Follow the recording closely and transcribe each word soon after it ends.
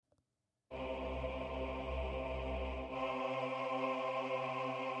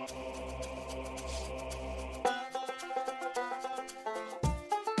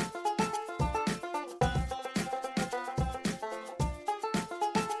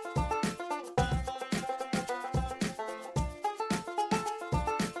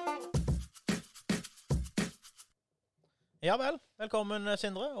Ja vel, velkommen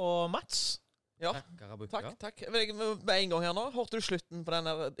Sindre og Mats. Ja, takk. Jeg må med en gang her nå. Hørte du slutten på den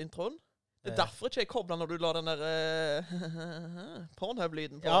der introen? Det derfor ikke jeg kobler når du la den der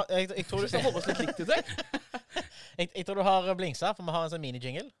Pornhub-lyden på. Ja, jeg tror det høres litt likt ut, jeg tror du har blingsa, for vi har en sånn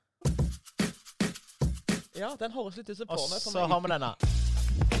mini-jingle. Ja, den høres litt ut som Pornhub. Og så har vi denne.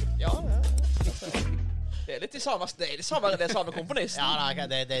 Ja. Det er litt det samme komponisten. Ja,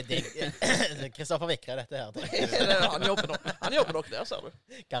 det er Kristoffer Vikre, dette her. Han jobber nok der, ser du.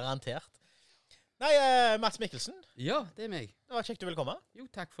 Garantert. Nei, Mats Mikkelsen. Ja, det er meg. Det var kjekt du ville komme. Jo,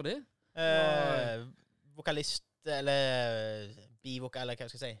 takk for det. Vokalist, eller bivokal, eller hva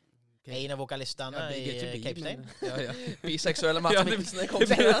skal jeg si? En av vokalistene i Capestein. Ja. Biseksuelle Mats Mikkelsen.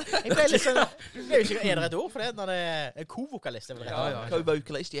 Jeg ble litt sånn, er det et ord for det? Når det er co-vokalist, det vil rett.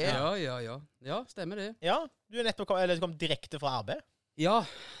 Co-vokalist, Ja, stemmer det. Ja, du er nettopp kom direkte fra arbeid. Ja,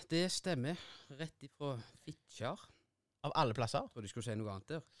 det stemmer. Rett ifra Fitjar. Av alle plasser. Tror du skulle si noe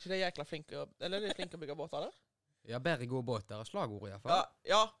annet der. Så det er jækla flinke, eller er de flinke å bygge båter der? Ja, bare gode båter er slagord i hvert fall.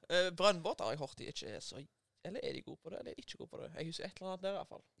 Ja, brønnbåter har jeg hørt de ikke er så... Eller er de gode på det, eller er de ikke gode på det? Jeg husker et eller annet der i hvert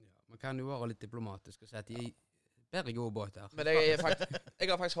fall. Ja, man kan jo være litt diplomatisk og si at de er bare gode båter. Men jeg har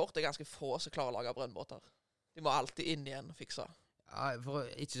faktisk hørt det er ganske få som klarer å lage brønnbåter. De må alltid inn igjen og fikse. Ja, for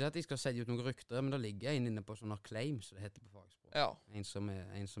ikke si at de skal sette ut noen rykter, men det ligger en inne på sånne claims, som det heter på fagspråk. Ja. En som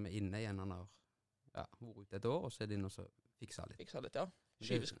er inne igjen, han har vært ute et år, og så er det inn og så fikser litt. Fikser litt, ja.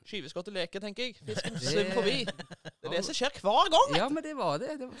 Skyveskott til leke, tenker jeg. Fisken svimmer forbi. Det er det som skjer hver gang. Ja, men det var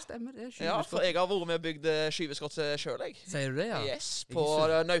det. Det stemmer det. Ja, for jeg har vært med og bygd skyveskott selv, jeg. Sier du det, ja? Yes, på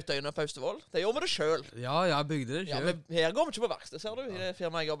Nautøyene på Austevoll. Det gjør vi det selv. Ja, jeg bygde det selv. Ja, men her går vi ikke på verksted, ser du, i det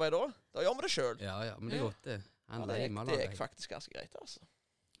firmaet jeg arbeider da. Da gjør vi det selv. Ja, men det er godt det. Det er faktisk ganske greit, altså.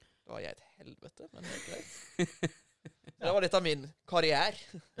 Da var jeg et helvete, men det er greit. Det var litt av min karriere.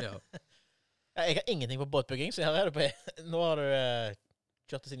 Ja. Jeg har ingenting på båtbygging, så her er du på... Nå har du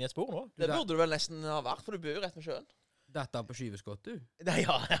kjørt oss inn i et spor nå. Det burde du vel nesten ha vært, for du bor jo rett med sjøen. Dette på skyveskott, du? Nei,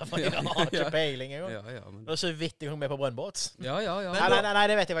 for jeg har ikke peiling engang. Ja, men... Det var så vidt jeg kom med på brønnbåt. Ja. Nei,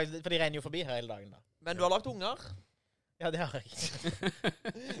 det vet jeg faktisk, for de renner jo forbi her hele dagen da. Men du har lagt unger? Ja, det har jeg.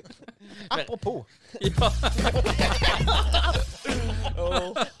 Apropos.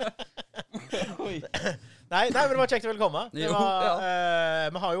 Nei, men det var kjekt å velkomme. Vi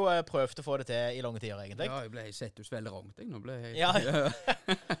har jo prøvd å få det til i lange tider, egentlig. Ja, jeg ble sett ut veldig rangt, jeg. Nå ble jeg... Ja.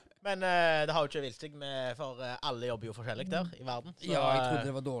 Men det har jo ikke vilt seg med, for alle jobber jo forskjellig der i verden. Så, ja, jeg trodde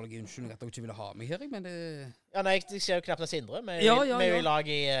det var dårlig unnskyldning at dere ikke ville ha meg her, men det... Ja, nei, jeg ser jo knapt av Sindre. Vi er jo i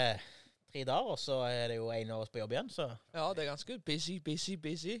lag i 3 dager, og så er det jo en av oss på jobb igjen, så... Ja, det er ganske busy.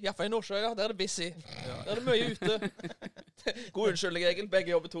 I hvert fall i Nordsjø, der er det busy. Der er det mye ute. God unnskyldning, Egil.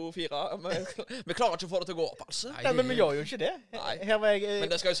 Begge jobber 2-4. Vi klarer ikke å få det til å gå opp, altså. Nei, men vi gjør jo ikke det. Nei.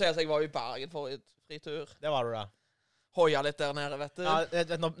 Men det skal jo si at jeg var i Bergen for et fritur. Det var du da. Hoia litt der nede, vet du. Ja,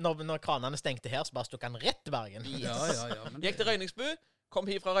 når kranene stengte her, så bare stukk han rett til Bergen. Ja. Gikk til Røyningsbu.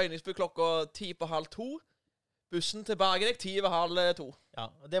 Kom hit fra Røyningsbu klokka 1:50. Bussen til Bergen gikk 1:30. Ja,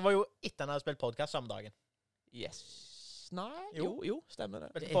 og det var jo etter han hadde spilt podcast samme dagen. Yes. Nei, jo, stemmer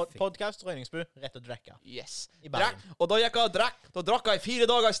det. Podcast, Røyningsbu, rett og drekka. Yes. I Bergen. Og da gikk jeg og drakk. Da drakk jeg 4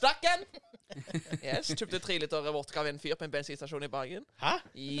 dager i strekken. Yes, kjøpte 3 liter vodka ved en fyr på en bensinstasjon i Bergen. Hæ?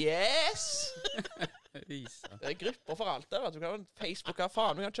 Yes. Det er grupper for alt der. Du kan Facebook, hva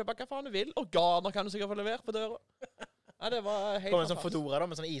faen, du kan kjøpe hva faen du vil. Organer kan du sikkert få levert på døra. Ja, det var helt kom en sånn fodora da,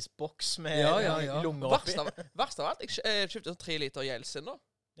 med sånn isboks med lunger oppi. Verst av alt, jeg kjøpte 3 liter Jelsin da.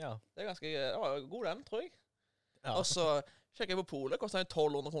 Ja. Det var god den, tror jeg. Ja. Og så sjekket jeg på polet, kostet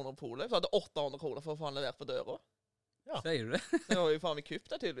 1200 kroner på polet, så hadde 800 kroner for å få han levert på døra. Ja. Sier du det? Det var jo faen meg kupp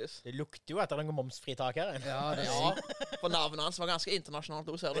det, tydeligvis. Det lukter jo etter noen momsfritak her. Ja, for navnet hans var ganske internasjonalt,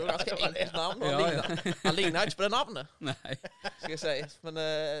 du ser det var ganske enkelt navn. Han lignet ikke på det navnet. Nei. Skal jeg si. Men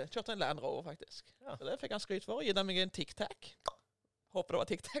kjørte en Land Rover, faktisk. Ja. Så det fikk han skryt for. Gi dem meg en tic-tac. Håper det var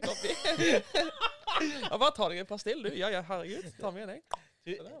tic-tac oppi. Ja, bare ta deg en pastill, du. Ja, herregud. Ta meg en, jeg.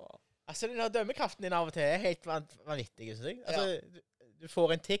 Altså, den dømmekraften din av og til er helt vanvittig, synes jeg. Altså, du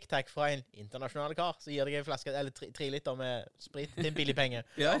får en tic-tac fra en internasjonal kar, så gir deg en flaske, eller 3 liter med sprit til en billig penge.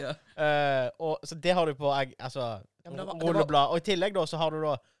 Ja. Og så det har du på, altså, rulleblad. Og i tillegg da, så har du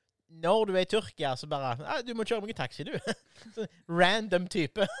da, når du er i Tyrkia, så bare, du må kjøre meg i taxi, du. Så random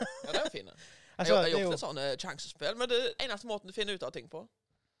type. Ja, det er fint. Altså, jeg har gjort et sånn chancespill, men det er eneste måten du finner ut av ting på.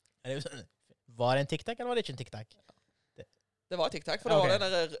 Var det en tic-tac, eller var det ikke en tic-tac? Det var Tic Tac, for Ja, det ok. var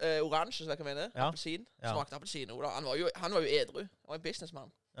den der oransje, som jeg kan mene. Ja. Appelsin. Ja. Smakte appelsin. Da. Han var jo edru. Han var en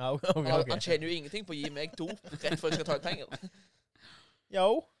businessman. Ja, ok. Han tjener jo ingenting på å gi meg dop rett før jeg skal ta ut penger. Jo,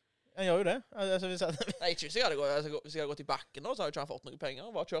 han gjør jo det. Altså, Nei, ikke hvis jeg hadde gått i bakken nå, så hadde ikke han fått noen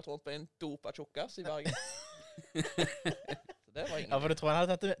penger. Bare kjørt rundt på en dopa tjukkas i Bergen. Så det var ingen. Ja, for du tror han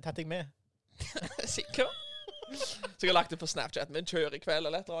hadde tatt deg med. Sikker. Så jeg har lagt det på Snapchat med en kjør i kveld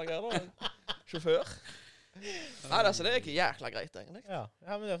eller et eller annet greier da. Sjåfør. Nei, altså, det er ikke jækla greit, egentlig. Ja,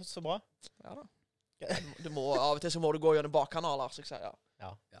 men det er så bra. Ja da. Av og til så må du gå gjennom bakkanaler, så jeg sier,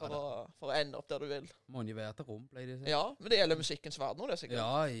 Ja. for å ende opp der du vil. Må jo være til rom, pleier de å si. Ja, men det gjelder musikkens verden nå, det er sikkert.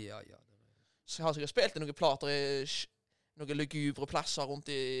 Ja. Så jeg har sikkert spilt i noen plater i noen lugubre plasser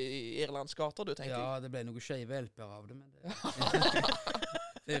rundt i Irlands gater, du tenker. Ja, det ble noe skjeve hjelper av det, men det...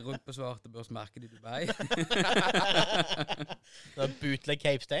 Fer rundt på svartebørsmarkedet i Dubai. Det er bootleg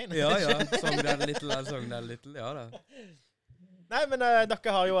Cape Stein. Ja, Sogndal Little, ja da. Nei, men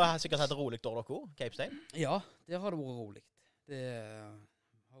dere har jo sikkert hatt rolig år, dere, Cape Stein. Ja, det har det vært rolig. Det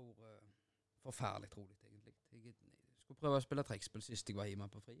har vært forfærlig rolig, egentlig. Jeg skulle prøve å spille trekkspill sist jeg var hjemme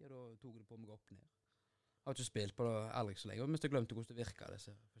på fri, og da tok det på meg opp ned. Jeg har ikke spilt på det aldri så lenge, men jeg glemte hvordan det virker,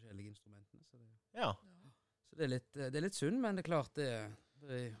 disse forskjellige instrumentene. Så det er litt synd, men det er klart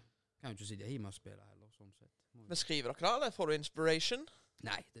det kan jo ikke sitte hjemme og spille heller, sånn sett. Men skriver dere da, eller får du inspiration?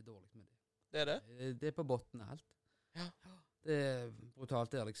 Nei, det er dårlig med det. Det er det? Det er på botten av alt. Ja. Det er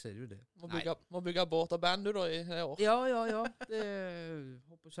brutalt ærlig, ser du det. Må bygge båt og band du da i det år. Ja. Det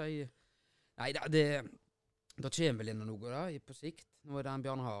håper jeg si. Nei da, det kommer vel inn noe da, på sikt. Nå er det en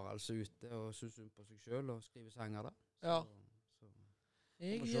Bjørn Harald som er ute og synes på seg selv og skriver sanger da. Ja. Så.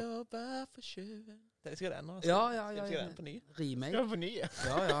 Jeg jobber for sjøen. Det skal den nå. Ja. Skal den på ny? Remake. Skal vi få nye?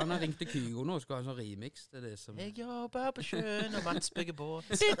 Ja, han har ringt til Kygo nå og skal ha en sånn remix. Det er det som... Jeg jobber på sjøen og Mats bygger båt.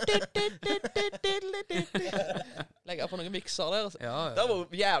 Legger på noen mikser der. Altså. Ja. Det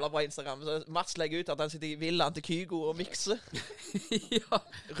var jævla bra Instagram. Så Mats legger ut at han sitter i villaen til Kygo og mikser. Ja.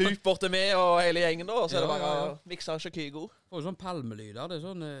 Rupert er med og hele gjengen da, og så er det Ja, bare ja. mikser ikke Kygo. Får sånn palmelyder, det er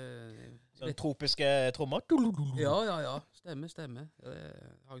sånn... Sånn tropiske trommer. Ja. Stemmer.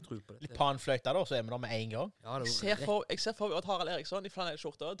 Har jeg tro på det. Litt panfløyta da, så er vi der med en gang. Ja, det Jeg ser for meg at Harald Eriksson i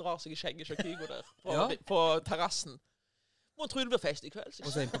flanellskjorta drar seg i skjegget til Kygo der Ja. på terrassen. Må tro det blir fest i kveld.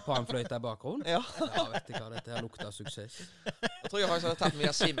 Og så inn på panfløyta i bakgrunnen. Ja. Ja, vet du hva, dette her lukter suksess. Jeg tror jeg faktisk hadde tatt meg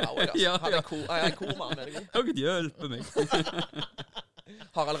av Simma også. Ja. Jeg er en komann med deg. Gud hjelpe meg.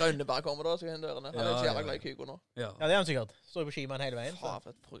 Harald Rønneberg kommer da, så inn dørene. Han er ikke jævla glad i Kygo nå. Ja. Ja, det er han sikkert. Står jo på skimaen hele veien. Så. For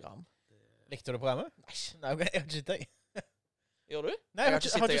et program. Likte du programmet? Nei. Nei, ok, jeg har ikke sittet. Gjør du? Nei, jeg har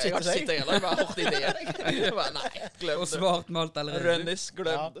ikke sittet. Jeg har ikke sittet heller. Jeg bare hørt ideen. Jeg bare, nei, glem Og det. svartmalt allerede. Rønnis,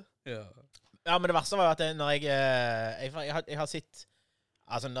 glem det. Ja. Ja, men det verste var jo at når jeg har sett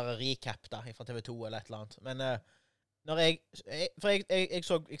altså den der recap da, fra TV 2 eller et eller annet. Men når jeg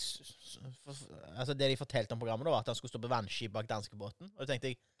så altså det de fortalte om programmet da, var at han skulle stå på vannskip bak danskebåten. Og da tenkte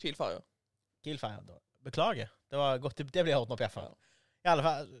jeg, Kielfire. Kielfire, da. Beklager. Det var godt, det ble hørt opp i hvert fall. I alle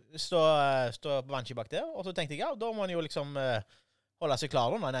fall, stå på vannskip bak der, og så tenkte jeg, ja, da må han jo liksom holde seg klar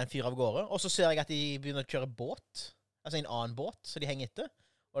når han fyrer av gårde. Og så ser jeg at de begynner å kjøre båt, altså en annen båt, så de henger etter.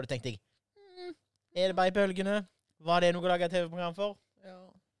 Og da tenkte jeg, er det bare i bølgene? Var det noe å lage et TV-program for? Ja.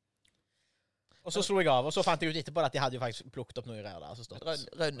 Og så slo jeg av, og så fant jeg ut etterpå at de hadde jo faktisk plukket opp noe greier der. Så stått.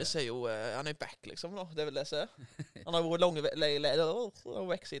 Rønnis er jo, han er back liksom nå, det vil jeg se. Han har vært lange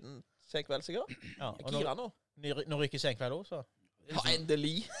vekk siden senkveld sikkert. Ja, og Kira nå. nå ryker senkveld også, så. Ja,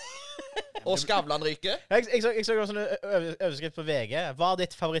 endelig. Og Skavlan ryker. Jeg så jo sånne overskrift på VG. Hva er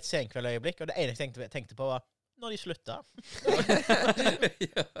ditt favoritt senkveldøyeblikk? Og det eneste jeg tenkte på var når de slutta.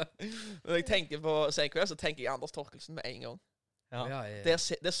 Når jeg tenker på senkveld, så tenker jeg Anders Torkelsen med en gang. Ja,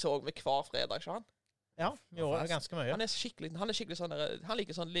 Det så vi hver fredag, ikke han? Ja, vi gjorde det ganske mye. Han er skikkelig sånn han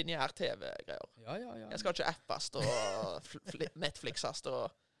liker sånn lineær TV-greier. Ja. Jeg skal ikke appast og Netflixast og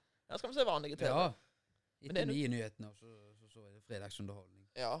jeg skal se vanlige TV. Ja. Men det er Etter 9 nyhetene, så er det fredagsunderholdning.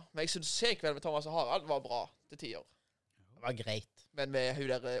 Ja, men jeg synes senkveld med Thomas og Harald var bra til 10 år. Det var greit. Men med hun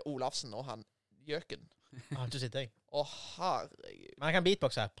der Olafsen og han Gjøken. Jeg har ikke sett deg. Å, herregud. Men jeg kan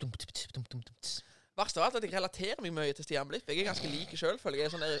beatboxe. Verst av alt at jeg relaterer meg mye til Stian Blipp. Jeg er ganske like selv, føler jeg. Jeg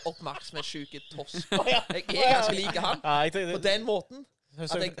er sånn der oppmerksomhetssjuke tosk. Jeg er ganske like han. På den måten.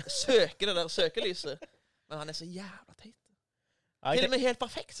 At jeg søker det der søkelyset. Men han er så jævla teit. Til og med helt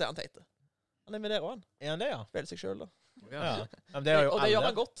perfekt, sier han teite. Han er med der også, han. Er han det, ja? Spiller seg selv, da. Ja. Men det er jo Og det gjør alle.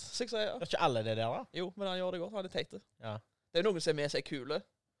 han godt, så jeg sier. Det er ikke alle det der, da? Jo, men han gjør det godt. Han er teite. Ja. Det er jo noen som er med seg kule.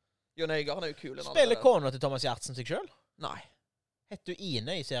 Jon Øygaard, han er jo kule. Spiller kona til Thomas Giertsen seg selv? Nei. Heter du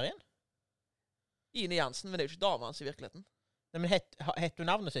Ine i serien? Ine Jansen, men det er jo ikke dama hans i virkeligheten. Nei, men heter du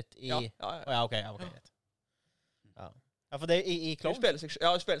navnet sitt i... Ja. Ja, ok, greit. Ja. Ja, for det er i Hun Clones. spiller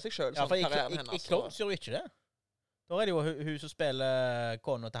seg selv, Ja, for karrieren hennes. i Clones gjør hun ikke det. Da er det jo hun som spiller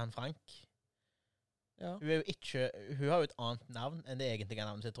kona til han Frank. Ja. Hun er jo ikke... Hun har jo et annet navn enn det egentlige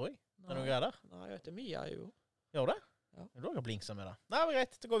navnet sitt, tror jeg. Er det noe greier der? Nei, jeg vet det. Mia er jo... Gjør det? Ja. Du har ikke blinksa med det. Nei, det var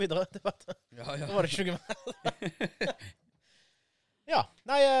greit. Det går videre. Ja, ja. Da var det ikke noe mer. Ja.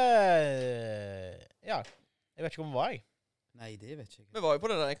 Nei, ja. Jeg vet ikke hvor vi var, jeg. Nei, det vet ikke jeg. Vi var jo på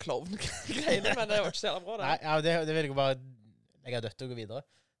den der klovn-greiene, men det var ikke så jævla bra, det. Nei, ja, det vil jeg bare legge dødt og gå videre.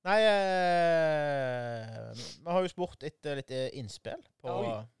 Nei, vi har jo spurt etter litt innspill på...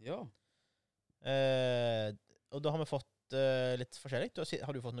 Ja. Og da har vi fått litt forskjellig.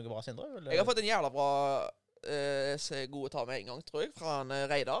 Har du fått noe bra, Sindre? Eller? Jeg har fått en jævla bra gode ta med en gang, tror jeg, fra en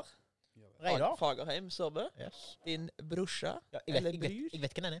Reidar. Reidar? Fagerheim, Sørbø. Yes. Din brorsa, Ja, eller bror. jeg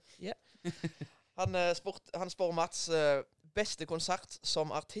vet hvem den er. Han spør Mats beste konsert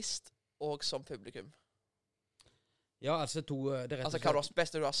som artist og som publikum. Ja, altså to... Altså hva det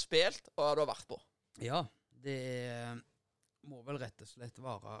beste du har spilt, og hva du har vært på. Ja, det må vel rett og slett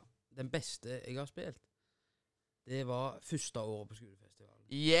være den beste jeg har spilt. Det var første året på skolefestivalen.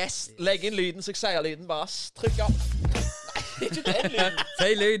 Yes! Legg inn lyden, så jeg sier lyden. Bare trykk av. Nei, ikke den lyden.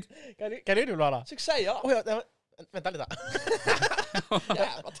 Feil lyd! Hva lyd du vil ha da? Så jeg sier. Ja, vent litt da.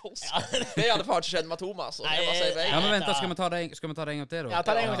 Jævla torsk. Det hadde faen ikke skjedd med Thomas. Nei, Ja, men vent da, skal vi ta det en gang til da? Ja,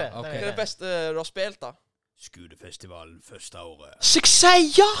 ta det en gang til. ok. Hva er det beste du har spilt, da? Skolefestivalen første året. Så jeg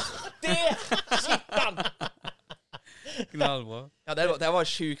sier! Der sitter han! Knallbra. Ja, det var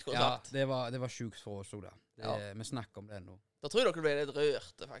sjukt Ja, konsert. det var sjukt for oss også da. Vi snakker om det nå. Da tror jeg dere ble litt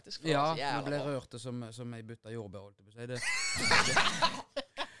rørte, faktisk. For Ja, det var så jævla vi ble bra. rørte som ei bytta jordbær, holdt jeg på å si.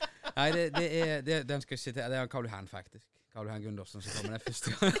 Nei, den skal jeg sitere. Det er Karl Johan, faktisk. Karl Johan Gundersen som kommer den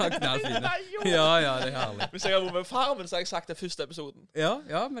første gangen. Knallfine. Ja, det er herlig. Hvis jeg har vært med Farmen, så har jeg sagt det første episoden. Ja,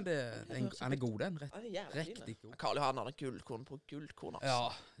 men han er god, den. Han er jævla fin. Riktig god. Karl Johan har en gullkorn på gullkorn, altså.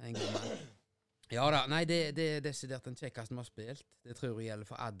 Ja, en god mann. Ja da, nei, det er desidert den kjekkeste vi har spilt. Det tror jeg gjelder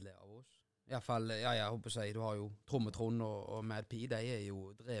for alle av oss. I hvert fall, ja, jeg håper å si, du har jo Trommetrond og Mad P, de er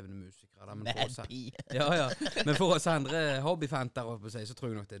jo drevne musikere. Da, men for oss, Mad P. ja, men for oss andre hobbyfanter, håper jeg å si, så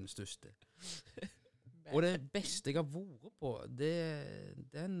tror jeg nok det er den største. Og det beste jeg har vært på,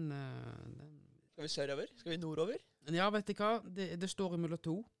 den Skal vi sørover? Skal vi nordover? Ja, vet du hva? Det står imellom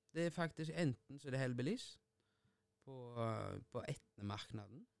to. Det er faktisk enten så er det Hellbillies på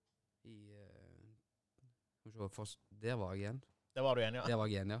Etnemarknaden i der var jeg igjen. Der var du igjen, ja. Der var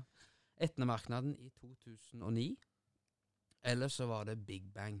jeg igjen, ja. Etnemarknaden i 2009. Eller så var det Big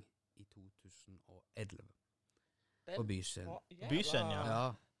Bang i 2011. På Byscenen. Byscenen, ja. Ja.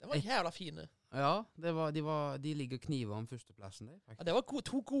 Det var jævla fine. Ja, de ligger kniver om førsteplassen, det, faktisk. Ja, det var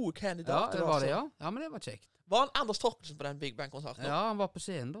to gode Ja, kandidater. det var det, altså. ja. Ja, men det var kjekt. Var han Anders Torkelsen på den Big Bang-konserten? Ja, han var på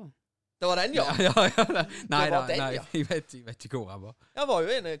scenen da. Det var den, ja. Ja. Nei, Det var den, nei, ja. jeg vet ikke hvor han var. Det var jo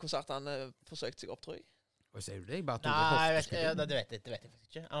en konsert han forsøkte seg opp, tror jeg. Hva sier du det? Jeg bare tok Nei, et det vet jeg faktisk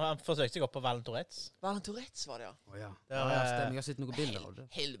ikke. Han forsøkte seg opp på Valen Tourettes. Var han Tourettes, var det, ja? Å ja. Det Ja, var- ja, stemmer. Jeg har sett noen bilder av det.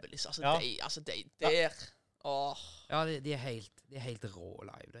 Helvelis, altså, Ja. de der. Åh. Ja, de er helt rå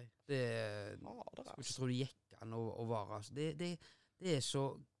live, de. Det Fader, skulle ikke altså. tro det gikk an å være. Altså. Det er så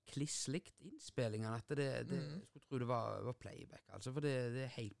klisslikt innspillingene at det skulle tro det var playback, altså. For det er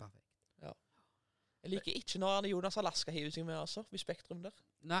helt perfekt. Jeg liker ikke når Jonas Alaska hiver seg med, altså, ved Spektrum der.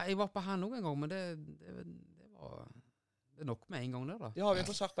 Nei, jeg var på han også en gang, men det er nok med en gang der, da. De har jo en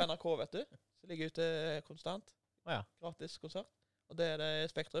konsert på NRK, vet du. Så ligger ute konstant. Å ja. Gratis konsert. Og det er det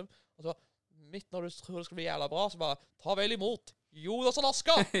Spektrum. Og så midt når du tror det skal bli jævla bra, så bare ta vel imot Jonas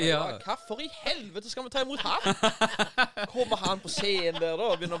Alaska! Ja. Hva for i helvete skal vi ta imot han? Kommer han på scenen der da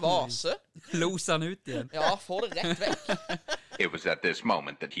og begynner å vase? Los han ut igjen. Ja, får det rett vekk. It was at this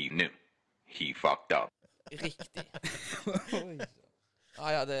moment that he knew. He fucked up. Riktig.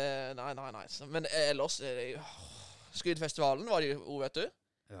 Ja, nei. Men ellers Skuddfestivalen var det jo, vet du.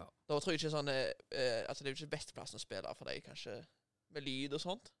 Ja. Da tror jeg ikke sånn altså det er jo ikke besteplassen å spille for deg, kanskje med lyd og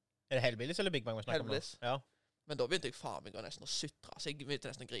sånt. Er det Hellbillies eller Big Bang vi snakker om nå? Hellbillies. Ja. Men da begynte jeg faen meg å nesten å sutre. Så jeg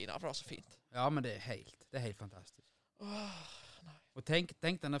begynte nesten å grine, for det var så fint. Ja, men det er helt fantastisk. Nei. Og tenk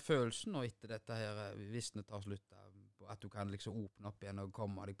denne følelsen nå etter dette her, hvis det tar slutt, at du kan liksom åpne opp igjen og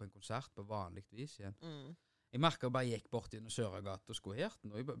komme deg på en konsert på vanlig vis igjen. Jeg merket jo bare jeg gikk bort inn i Søragata og skulle hørt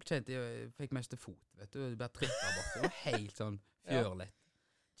den, og jeg kjente jeg fikk mest til fot, vet du, bare trippa bort. Det var helt sånn fjørlett.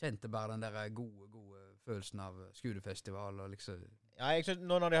 Kjente bare den der gode følelsen av skolefestival og liksom... Ja, jeg synes,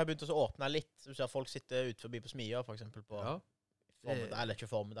 nå når de har begynt å åpne litt, så ser folk sitte ut forbi på Smia, for eksempel, på formiddag, eller ikke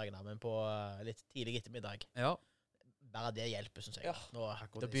formiddagen, men på litt tidlig ettermiddag. Ja. bare det hjelper, synes jeg. Ja. Nå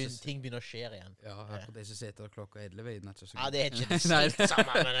ting begynner å skje igjen. Ja, akkurat det som sitter klokka 11 i natt. Ja, det er ikke det Nei.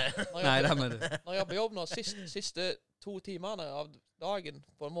 samme med det. Nei, det er med det. Når jeg er på jobb nå, siste 2 timene av dagen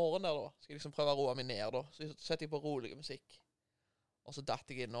på en morgen der da, skal jeg liksom prøve å roe meg ned da. Så setter jeg på rolig musikk. Og så datt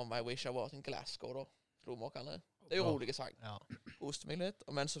jeg innom I Wish I Was in Glasgow da. Slomåkene. Det er jo rolige sang. Ja. Hoste meg litt.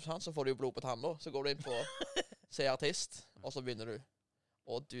 Og mens så får du jo blod på tann da. Så går du inn på Se artist, og så begynner du.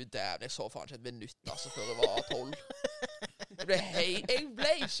 Og du dæven, jeg så faen ikke et minutt altså før jeg var 12. Jeg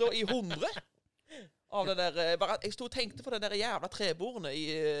ble så i 100 av det der. Jeg stod og tenkte på den der jævla trebordene i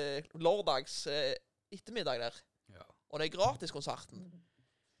lørdags ettermiddag der. Ja. Og det er gratiskonserten.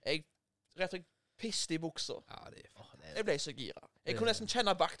 Jeg rett og slett piste i buksa. Ja, det er faen. Jeg ble så gira. Jeg kunne nesten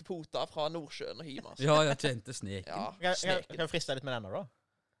kjenne bakte pota fra Nordsjøen og hima. Ja, jeg kjente sneken. Ja, Kan jeg friste litt med denne da?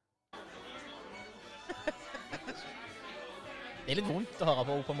 Det er litt vondt å høre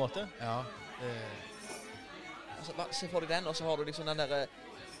på en måte. Ja. Altså, se for deg den, og så har du liksom den der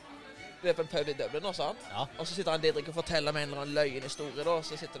du er på en pub i Dublin nå, sant? Ja. Og så sitter han Didrik og forteller med en eller annen løgnhistorie da,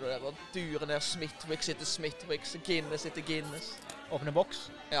 så sitter du der og durer ned Smithwick sitter Smithwick, Guinness sitter Guinness. Åpne boks.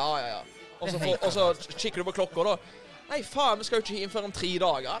 Ja. Og så kikker du på klokka da. Nei, faen, vi skal jo ikke inn før om 3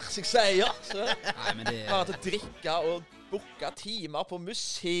 dager, så jeg sier. Så Nei, men det bare til å drikke og booke timer på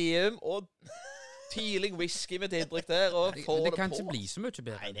museum og tidlig whisky med Didrik der og få det det kan på. ikke bli så mye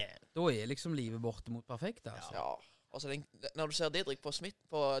bedre. Nei, det Da er liksom livet borte mot perfekt, altså. Ja. Altså, når du ser Didrik på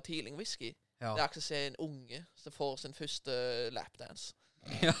tidlig whisky, Ja. det er ikke å se en unge som får sin første lapdance.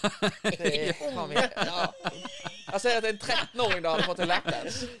 Ja. Det er faen meg, ja. Jeg ser at en 13-åring da hadde fått en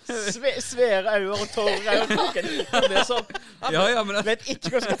lapdance. Svære øyne og tårer og koken. Det er sånn. Ja, men Vet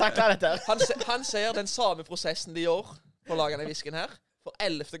ikke hvordan jeg skal takle dette. Han ser den samme prosessen de gjør på å lage denne whiskyen her, for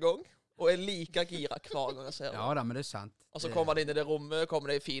 11. gang, og er like gira hver gang jeg ser det. Ja da, men det er sant. Og så kommer han inn i det rommet,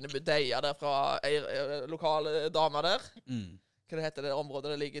 kommer det fine budeier der fra ei lokale dame der. Hva det heter det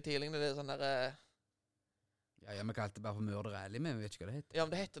området det ligger tidlig? Det er sånn der... Ja, vi kalte det bare for Murder Alley, men vi vet ikke hva det heter. Ja,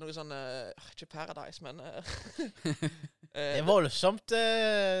 men det heter noe sånn... ikke Paradise, men... Det er voldsomt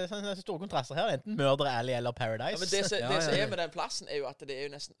sånne store kontraster her. Enten Murder Alley eller Paradise. Ja, men det som ja. er med den plassen er jo at det er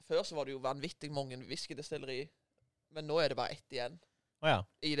jo nesten... Før så var det jo vanvittig mange whiskydestilleri, men nå er det bare ett igjen. Ja.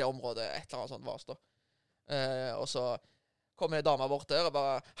 I det området, et eller annet sånt vas da. Og så kommer en dame bort der og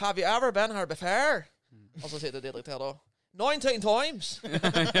bare Have you ever been here before? Og så sitter Didrik her da 19 times!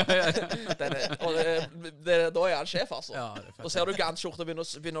 Da er han sjef, altså. Ja, Da ser du Gans-skjorta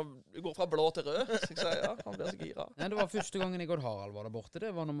begynner å gå fra blå til rød. Så jeg sier, ja, han blir så gira. Nei, det var første gangen jeg og Harald var der borte.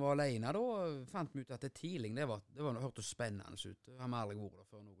 Det var når vi var alene da. Fant vi ut at det tidlig, det hørtes spennende ut. Det har vi aldri vært der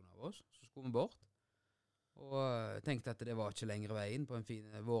før noen av oss. Så skulle vi bort. Og tenkte at det var ikke lengre veien på en fin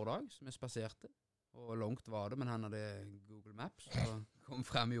vårdag, så vi spaserte. Og langt var det, men han hadde Google Maps, og kom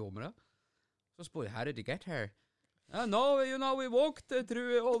frem i jordet der. Så spurte jeg, how did you get here? No, we walked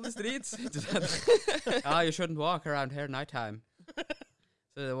through all the streets. You shouldn't walk around here nighttime.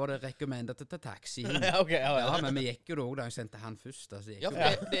 Så det var det rekommendet til å ta taxi. Ja, men vi gikk jo da jeg sendte han først. Altså, Ja,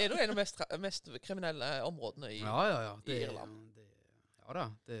 for det er jo en av de mest kriminelle områdene i Irland. Ja da,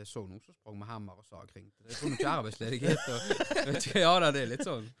 det så noen som sprang med hammer og sag kring. Det tror ikke arbeidsledighet. Vet ikke, ja da, det er litt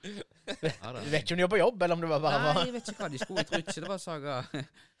sånn. Ja, Du vet ikke om de jobber på jobb, eller om det var bare... Nei, jeg vet ikke hva de skulle. Jeg tror ikke det var saga.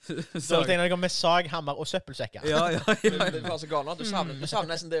 Så du tenker med sag, hammer og søppelsekker. Ja. Det var så galt. Du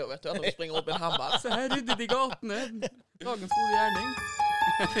savner nesten det, vet du. At du springer opp en hammer. Så her ryddet i gatene. Dagens gode gjerning.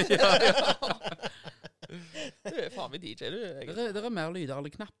 Ja. Du er faen meg DJ, du. Det er mer lyder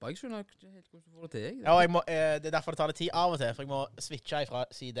eller knapper. Jeg skjønner ikke helt hvordan du får det til. Ja, det er derfor det tar litt tid av og til, for jeg må switche fra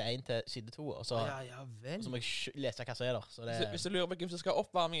side 1 til side 2, og så, Ja vel. og så må jeg lese hva som er der. Så det, Hvis du lurer på hvem som skal ha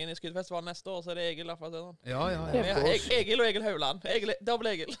oppvarmingen i Skuddfestivalen neste år, så er det Egil. Ja. Egil og Egil Hauland.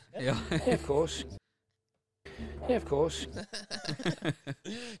 Dobbel Egil. Ja. Of course.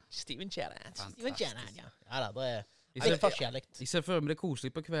 Steven Gerrard. ja. Ja da, det er forskjellig. Jeg ser for meg det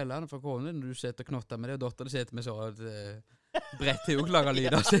koselig på kveldene for konen når du sitter og knotter med det, og datteren sitter med så brett til å lage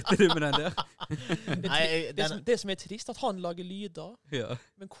lyder. Sitter du med den der? Nei, Det som er trist, at han lager lyder, Ja.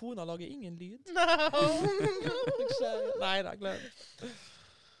 men kona lager ingen lyd. Nei da, glem det.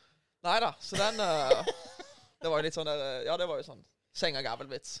 Nei da, så den det var jo litt sånn der, ja, det var jo sånn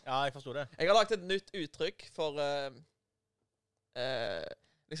senga-gavel-vits. Ja, jeg forstod det. Jeg har lagt et nytt uttrykk for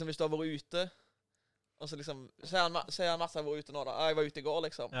liksom hvis du har vært ute, og så liksom sier han Mats har vært ute nå da. Jeg var ute i går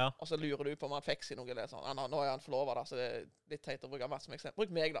liksom. Ja. Og så lurer du på om han fikk si noe eller sånn. Nå er han forlovet da, så det er litt teit å bruke Mats som eksempel.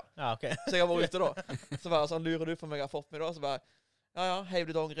 Bruk meg da. Ja, ok. Så jeg har vært ute da. Så bare sånn, lurer du på om jeg har fått meg da? Så bare, ja, heiv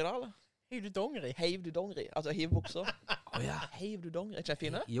du dongeri da, eller? Heiv du dongeri? Heiv du dongeri? Altså, hiv bukser. Ja. Heiv du dongeri? Ikke den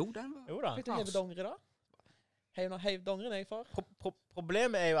fine? Jo, den var. Jo da. Fikk du heiv dongeri da? Heiv dongeri, jeg, far.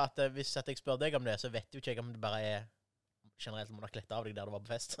 Problemet er jo at hvis at jeg spør deg om det, så vet jo ikke jeg om det bare er generelt må du ha klett av deg der du var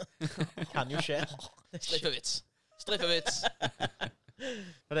på fest. Kan jo skje. Strippevits.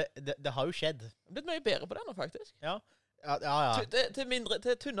 For det har jo skjedd. Jeg har blitt mye bedre på det nå, faktisk. Ja.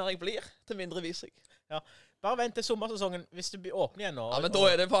 Til tynnere jeg blir, til mindre viser jeg. Bare vent til sommersesongen hvis det blir åpne igjen nå. Ja, men da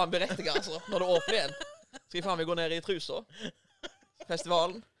er det faen berettiget, altså. Når det åpner igjen. Skal jeg faen meg gå ned i trusa.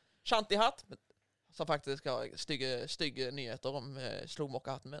 Festivalen. Shanty-hatt. Så faktisk har jeg stygge nyheter om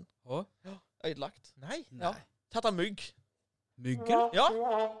slogmokka-hatten min. Å? Ødelagt. Nei. Ja. Tatt av mygg. Myggen? Ja.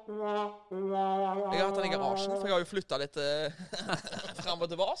 Jeg har hatt den i garasjen, for jeg har jo flyttet litt frem og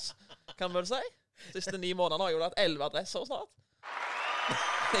tilbake, kan man vel si. Siste 9 månedene har jeg jo hatt 11 adresser snart.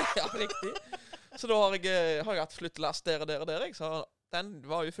 Ja, riktig. Så da har jeg hatt flyttelass der og der og der, jeg. Så den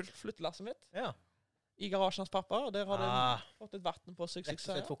var jo flyttelasset mitt. Ja. I garasjen hans pappa, og der har den fått et vatten på seg. Rett og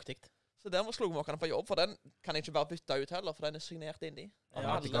slett fuktig. Så der må slogmokkerne på jobb, for den kan jeg ikke bare bytte ut heller, for den er signert inni av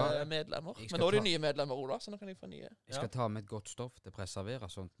alle medlemmer. Men nå er det jo nye medlemmer, Ola, så nå kan jeg få nye. Jeg skal ta med et godt stoff til å preservere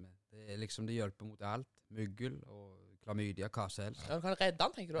sånt med. Det er liksom, det hjelper mot alt. Muggel og klamydia, hva som helst. Ja, du kan redde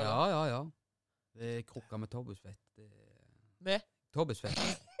den, tenker du? Eller? Ja. Det er krukka med tobbesfett. Med? Tobbesfett.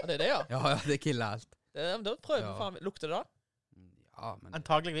 Ja, det er det, ja. Ja, det killer alt. Da prøver vi faen. Lukter det da? Ja, men...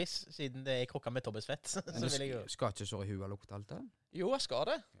 Antageligvis, siden det er krukka med tobbesfett. Så vil jeg jo... Skal ikke så i huet lukte alt det? Jo, jeg skal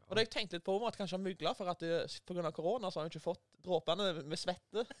det. Og det har jeg tenkt litt på om at kanskje har mygla, for at på grunn av korona så har jeg ikke fått dråpene med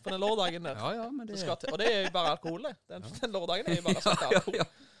svette på den lørdagen der. Ja, men det... Og det er jo bare alkohol, det. Den lørdagen er jo bare svette alkohol. Ja.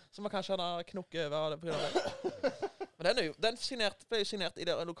 Så man kanskje har knukket over det på grunn av det. Men den ble jo signert i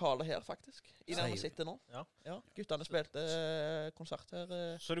det lokale her, faktisk. I der vi sitter nå. Ja. Guttene spilte konsert her.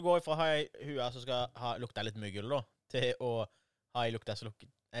 Så du går fra å ha ei hue som skal lukte litt myggel da, til å ha ei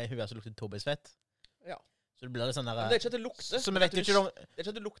hue som lukter tobbesfett? Ja. Så det blir litt sånn der... Men det er ikke at det lukter. Så vi vet ikke om... Det er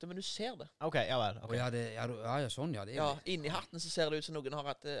ikke at det lukter, men du ser det. Ok, ja vel. Okay. Ja, sånn, ja. Det er ja, inni hatten så ser det ut som noen har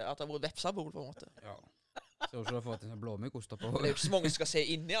at det har vært vepsabol, på en måte. Ja. Så du har fått en sånn blåmyggoster på. Det er jo ikke så mange som skal se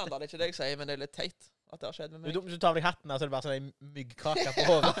inni den, da. Det er ikke det jeg sier, men det er litt teit at det har skjedd med meg. Du tar av deg hatten, så er det bare sånn en myggkake på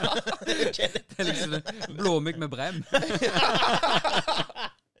hodet. Det er liksom en blåmygg med brem.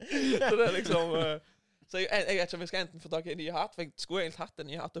 Så det er liksom... Så jeg vet ikke om jeg skal enten få tak i en ny hatt, for jeg skulle egentlig hatt en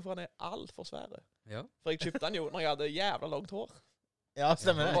ny hatt, for den er alt for svære. Ja. For jeg kjøpte den jo når jeg hadde jævla langt hår. Ja,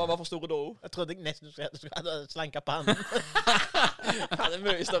 stemmer det. Den var for store da. Jeg trodde jeg nesten du skulle slanke pannen. Jeg hadde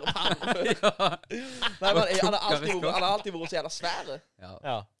mye større panne før. Ja. Nei, men jeg hadde alltid vært så jævla svære.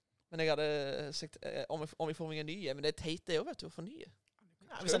 Ja. Men jeg hadde sagt, om jeg får meg en ny, men det er teit det jo, vet du, å få nye.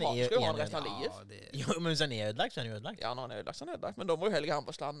 Skal jo ha en resten av livet. Jo, men hvis han er ødelagt, så er han jo ødelagt. Ja, når han er ødelagt, så er han ødelagt. Men da må jo Helge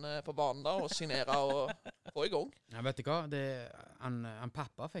Hampersland på banen da, og signere og få i gang. Ja, vet du hva? Han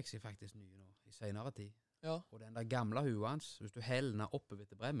pappa fikk seg faktisk nye nå, i senere tid. Ja. Og den der gamle hua hans, hvis du heller den oppe ved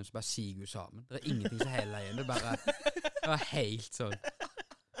bremmen, så bare siger du sammen. Det er ingenting som heller igjen. Det er helt sånn.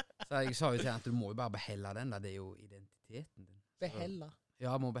 Så jeg sa jo til han at du må jo bare behelle den der, det er jo identiteten din. Behelle?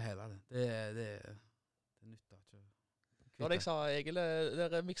 Ja, jeg må behelle det. Det nytter ikke. Og det jeg sa, Egil,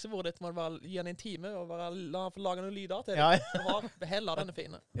 det miksebordet ditt må bare gi han en time og bare lage noen lyder til det. Ja. Så har beheller denne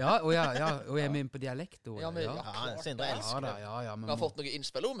fine. Ja, og jeg er med på dialekt. Ja, Sindre elsker det. Ja, vi har fått noen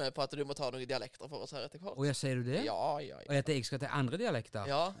innspill med på at du må ta noen dialekter for oss her etter hvert. Og jeg sier du det? Ja. Og at jeg skal til andre dialekter?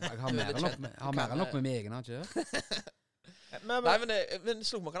 Ja. Jeg har mer enn nok med meg egen, ikke? Nei, men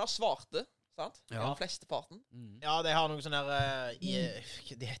slogmokkerne har svarte, sant? Ja. Flesteparten. Ja, de har noe sånn der,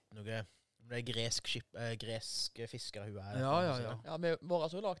 det heter noe... Det er gresk fiskerhue. Ja, vi var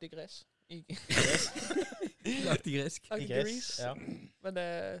altså lagt i gres. Lagt i gresk? Lagt i gris. Ja. Men det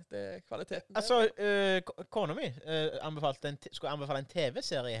er kvaliteten. Altså, kona mi skulle anbefale en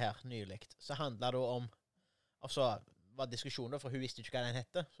TV-serie her nylig. Så handlet det om... Altså, var diskusjoner, for hun visste ikke hva den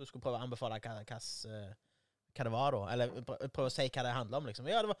hette. Så hun skulle prøve å anbefale hva det var da. Eller prøve å si hva det handlet om, liksom.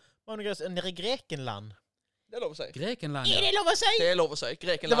 Ja, det var noe nede i Grekenland. Det er lov å si. Grekenland, ja. Er det lov å si? Det er lov å si.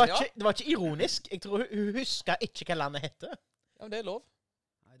 Grekenland, det var ikke ironisk. Jeg tror hun husker ikke hva landet hette. Ja, men det er lov.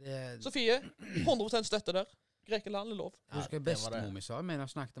 Nei, Sofie, 100% støtte der. Grekenland er lov. Du husker bestemor mi sa, jeg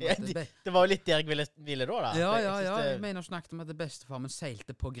mener snakket om at det var jo litt der jeg ville da. Ja, jeg mener snakket om at bestefar min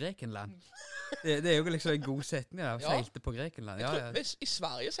seilte på Grekenland. Det er jo liksom en god setning, ja. Seilte på Grekenland. I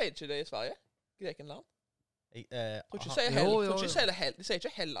Sverige sier ikke det i Sverige. Grekenland. De sier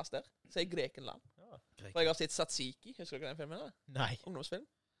ikke Hellas der. De sier Grekenland. For jeg har sett Tsatsiki, husker du den filmen der? Nei. Ungdomsfilm.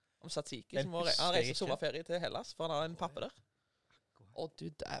 Om Tsatsiki, som han reiser sommerferie til Hellas, for han har en pappa der. Å, du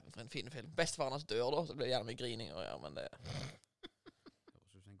dæven for en fin film. Bestefaren hans dør da, så det blir gjerne mye grining å gjøre, men det...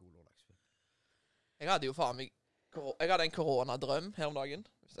 Høres ut som en god lørdagsfilm. Jeg hadde jo faen meg... Jeg hadde en koronadrøm her om dagen.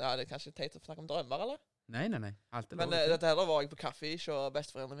 Jeg hadde kanskje teit å snakke om drømmer, eller? Nei. Men dette her da var jeg på kaffe hos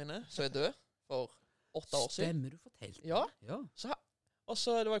besteforeldrene mine, så er død for 8 år siden. Stemmer du fortalt? Ja. Og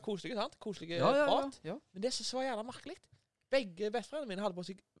så det var koselig, sant? Koselig prat. Ja. Men det som var jævla merkelig, begge bestefrene mine hadde på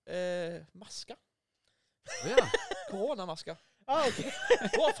seg masker. Ja. Koronamasker. Ok.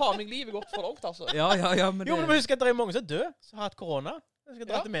 Nå har faen meg livet gått for langt, altså. Ja, men Jo, men du må huske at det er mange som er døde, som har hatt korona. De skal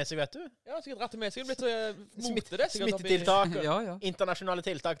dra Ja. det med seg, vet du. Ja, sikkert rett med seg. Det er blitt mote det. sikkert oppi- Smittetiltak, Ja. internasjonale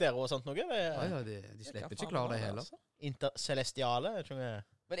tiltak der og sånt noe. Det er Ja, de slipper ikke klare det heller. Altså. intercelestiale. Jeg tror jeg.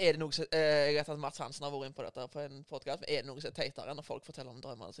 Men er det noe som jeg vet at Mats Hansen har vært inn på dette på en podcast, men er det noe som er teitere når folk forteller om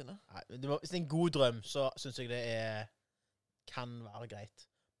drømmene sine? Nei, hvis det er en god drøm, så synes jeg det kan være greit.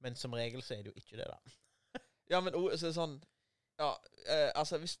 Men som regel så er det jo ikke det, da. Ja, men så er det sånn ja,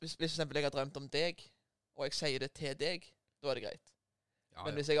 altså hvis for eksempel jeg har drømt om deg, og jeg sier det til deg, da er det greit. Ja,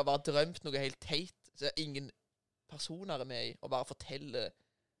 Men hvis jeg har bare drømt noe helt teit, så er ingen personer er med i, og bare forteller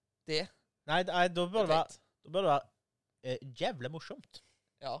det. Nei, da bør det være jævlig morsomt.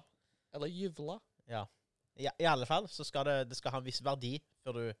 Ja. Eller jyvla. Ja. I alle fall så skal det skal ha en viss verdi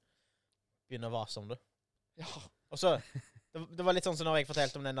før du begynner å vase om det. Ja. Og så, det var litt sånn som når jeg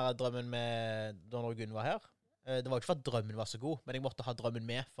fortalte om den der drømmen med da når Gunn var her. Det var jo ikke for at drømmen var så god, men jeg måtte ha drømmen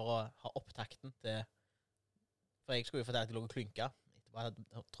med for å ha opptakten til... For jeg skulle jo fortelle at jeg lå og klynka. Jeg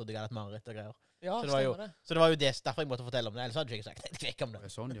trodde jeg hadde et mareritt og greier. Ja, Så det var jo- stemmer det. Så det var jo derfor jeg måtte fortelle om det. Ellers hadde jeg ikke sagt et kvekk om det. Det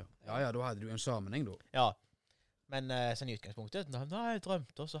er sånn, ja. Ja, da hadde du en sammenheng, da. Ja. Men sånn i utgangspunktet, nei, jeg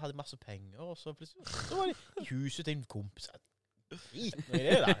drømte, og så hadde jeg masse penger, og så plutselig, så var det i huset til en kompis. Drit nå i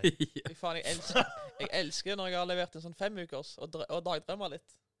det der. Fy faen, jeg elsker når jeg har levert en sånn 5 ukers og dagdrømmer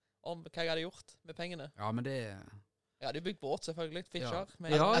litt om hva jeg hadde gjort med pengene. Ja, men det... Jeg hadde jo bygd båt, selvfølgelig. Fischer. Ja.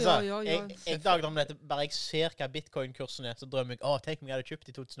 Men, Ja. Altså, ja. jeg dagdrømmer dette, bare jeg ser hva bitcoin-kursen er, så drømmer jeg, tenk om jeg hadde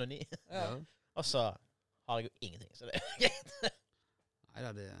kjøpt i 2009. ja. Og så har jeg jo ingenting, så det er greit. Nei,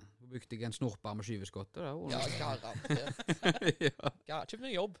 du brukte jeg en snorpar med skyveskotter, da. Ja, garantert. Ja. Kjøpt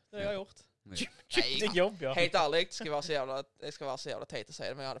meg jobb. Det har jeg gjort. Kjøpte jeg jobb, ja. Helt ærlig, jeg skal være så jævla teit å si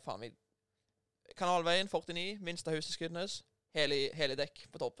det, men jeg hadde faen meg Kanalveien 49, minste huset i Skudenes, hele dekk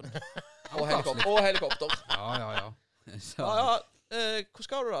på toppen. Og helikopter. Ja. Så, Ja, hvor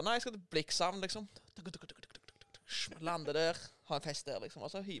skal du da? Nei, jeg skal til Blikshavn, liksom. Lande der, ha en fest der, liksom,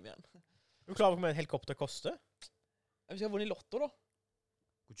 og så hjem igjen. Er du klar over hvor mye et helikopter koster? Hvis jeg har vunnet i Lotto, da.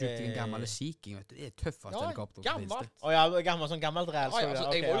 Hvor kjøpte jeg en gammel Sea King, vet du. Det er tøffest Ja, helikopter. gammelt. Sånn gammelt ræl. Ja,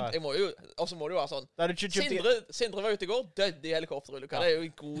 altså, jeg må jo, og så må du jo ha sånn. Da hadde du ikke kjøpt Sindre var ute i går, døde i helikopterulykka. Ja. Det er jo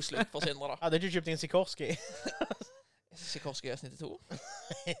en god slutt for Sindre, da. hadde du ikke kjøpt en Sikorsky. Sikorsky S92.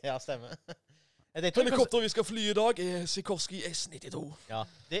 Ja, stemmer. Jeg tror det koster- Helikopter vi skal fly i dag er Sikorsky S92. Ja,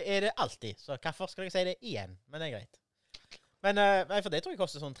 det er det alltid. Så hvorfor skal jeg si det igjen? Men det er greit. Men nei, for det tror jeg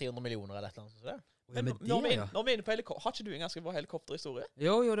koster sånn 300 millioner eller et eller annet. Så det. Ja, men når vi ja. er inne på helikopter, har ikke du en ganske bra helikopterhistorie?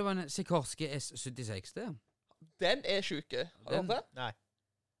 Jo, det var en Sikorsky S76, det. Den er sjuke. Har du Den- hørt det? Nei.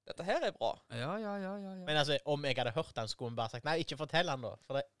 Dette her er bra. Ja. Men altså, om jeg hadde hørt den, skulle vi bare sagt nei, ikke fortell den da.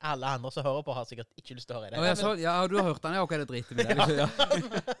 For alle andre som hører på, har sikkert ikke lyst til å høre det. Ja, du har hørt den, ja, ok, det driter vi i det. Ja.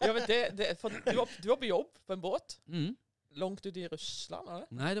 Ja, men for du var på jobb på en båt Mm. langt ute i Russland, eller?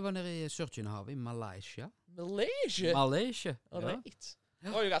 Nei, det var nede i Sør-Kinahavet, i Malaysia. Malaysia? Malaysia, ja. Alright. Det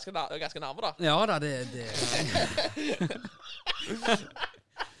var jo ganske nærme, da. Ja da, det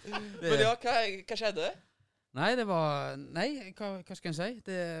Men ja, hva skjedde? Nei, det var... Nei, hva skal en si?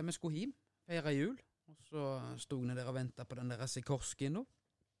 Vi skulle hjem, feire jul. Og så stod vi der og ventet på den der Sikorskyen nå.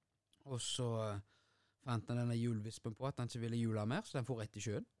 Og så fant han denne julvispen på at han ikke ville jula mer, så den får rett i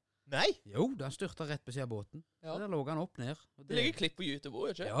sjøen. Nei? Jo, den styrte rett på siden av båten. Ja. Så der lå han opp ned. Og Det ligger klipp på YouTube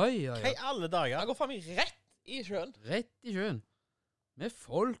også, ikke? Ja. Hva i alle dager? Han går faen meg rett i sjøen. Rett i sjøen. Med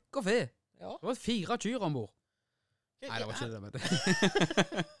folk og fe. Ja, Det var 4 kyr ombord. Nei, det var ikke det, vet du.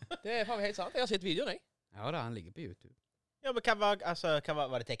 det er faen meg helt sant. Jeg har sett videoen, jeg. Ja da, han ligger på YouTube. Ja, men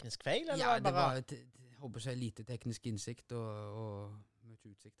var det teknisk feil, eller Ja, det bare... var jeg håper å si lite teknisk innsikt og mye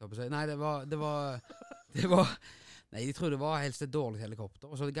utsikt, håper jeg å si. Nei, det var Nei, jeg tror det var helst et dårlig helikopter,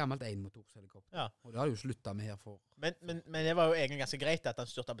 og så et gammelt enmotorshelikopter. Ja. Og det hadde jo sluttet med her for... Men det var jo egentlig ganske greit at han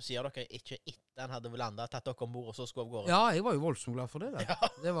styrte på siden av dere, ikke etter han hadde landet, tatt dere ombord og så skulle av gårde. Ja, jeg var jo voldsomt glad for det der. Ja.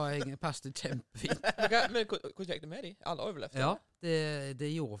 Det var egentlig passet kjempefint. Men hvordan gikk det med de? Alle overlevde? Ja,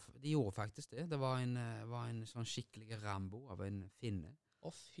 de gjorde faktisk det. Det var en sånn skikkelig Rambo av en finne. Å,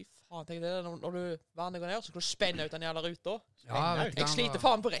 fy faen. Tenk det, når du vannet går ned, så skal du spenne ut den jævla ruta. Ja, vet du hva, Jeg han sliter var-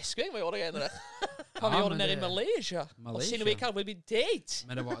 faen på rescue, jeg må gjøre det greiene der. Kan vi Ja, gjøre det men nede i det- Malaysia? Og siden vi kan bli date.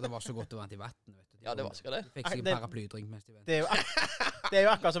 Men det var så godt det vant i vatten, vet du. Ja, det var sikkert det. De fikk seg en Det- paraplydrink mens de ventet. Det er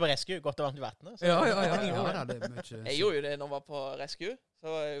jo akkurat som på rescue, godt og varmt i vattnet. Ja, da, det er mye... Jeg gjorde jo det når jeg var på rescue. Så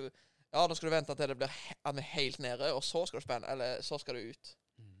var jeg, ja, nå skal du vente til det blir at vi er helt nede, og så skal du spenne, eller så skal du ut.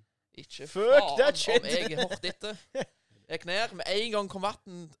 Mm. Ikke Fuck faen that shit. om jeg hørte etter. Jeg gikk ned, med en gang kom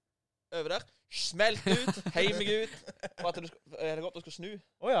vatten over der. Smelt ut, hei meg ut. For at er det godt å skulle snu?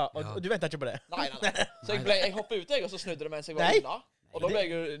 Åja, og du ventet ikke på det? Nei. Så jeg hoppet ut, og så snudde det mens jeg var Nei. unna. Og da ble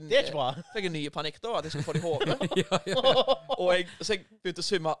jeg jo... Det er ikke bra. Fikk jeg ny panikk da, at jeg skulle få det i hodet. Ja. Så jeg begynte å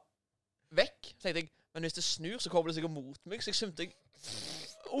summe vekk. Så tenkte jeg, men hvis det snur, så kommer det sikkert mot meg. Så jeg sumte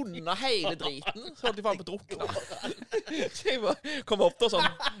unna hele driten. Så holdt jeg faen på drukna. Så jeg bare kom opp da sånn.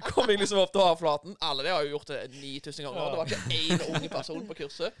 Kom jeg liksom opp til havflaten. Alle det har jo gjort det 9000 ganger. Det var ikke en unge person på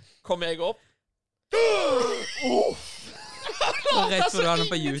kurset. Kom jeg opp. Rett før du hadde den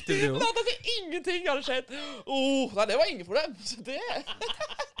på YouTube, du. At ingenting hadde skjedd. Nei, det var ingen problem. Så det...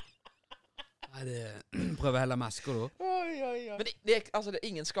 Nei, det... Prøver heller masker, da. Men det er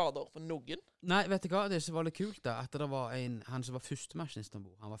ingen skader for noen? Nei, vet du hva? Det som var litt kult da, at det var han som var første maskinist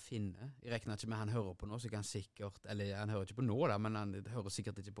ombord. Han var finne. Jeg regner ikke med han hører på nå, så kan han sikkert... Eller han hører ikke på nå da, men han hører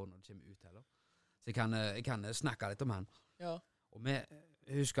sikkert ikke på når det kommer ut heller. Så jeg kan snakke litt om han. Ja. Og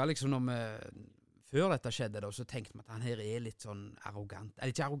jeg husker liksom når vi... Før dette skjedde da, så tenkte vi at han her er litt sånn arrogant.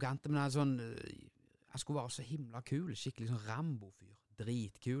 Eller ikke arrogant, men han er sånn... Han skulle være så himla kul, skikkelig sånn Rambo-fyr.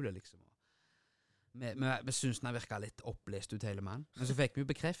 Dritkule, liksom. Vi synes han virket litt opplest ut hele mann. Men så fikk vi jo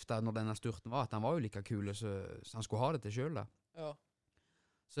bekreftet når denne styrten var, at han var jo like kul, så han skulle ha det til selv da. Ja.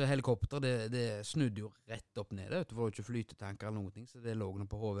 Så helikopter, det snudde jo rett opp ned, for det var jo ikke flytetanker eller noen ting, så det lå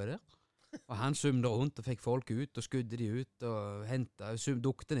noe på hovedet der. Og han sumde rundt og fikk folk ut, og skudde de ut, og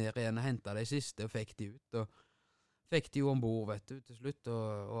dukte ned igjen og hentet de siste, og fikk de ut, og fikk de jo ombord, vet du, til slutt,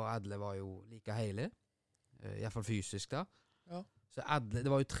 og alle var jo like hele, i hvert fall fysisk da. Ja. Så alle,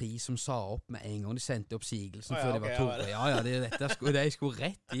 det var jo 3 som sa opp med en gang, de sendte oppsigelsen før de var 2. Ja, de skulle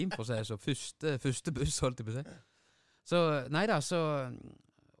rett inn på seg, så første buss holdt de på seg. Så, nei da, så...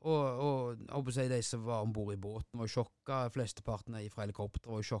 Og de som var ombord i båten var jo sjokka, flestepartene fra helikopter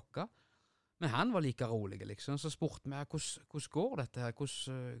var jo sjokka. Men han var like rolig, liksom. Så spurte vi, hvordan går dette her?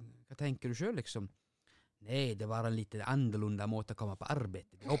 Hva tenker du selv, liksom? Nei, det var en lite annorlunda måte å komme på arbeid.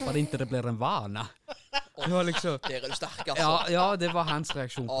 Jeg håper ikke det blir en vana. Det var liksom... Der er du sterk, altså. Ja, det var hans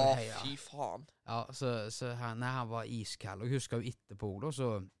reaksjon på det. Fy faen. Ja, så han var iskall. Og jeg husker jo etterpå, da,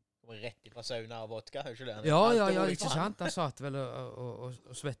 så... Rett ifra sauna og vodka, ikke det? Ja, ikke sant? Han satt vel og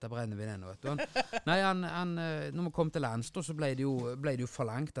svetta brennevin ennå, vet du. Nei, når vi kom til lands, så ble det jo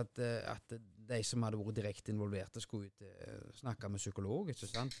forlangt at de som hadde vært direkte involverte skulle ut snakke med psykolog,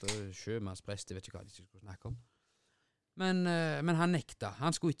 ikke sant? Og sjømannsprest, jeg vet ikke hva de skulle snakke om. Men han nekta.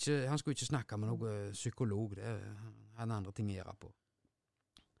 Han skulle ikke snakke med noen psykolog, det hadde andre ting å gjøre på.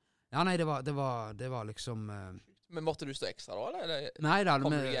 Ja, nei, det var liksom... Men måtte du stå ekstra da, eller? Nei da,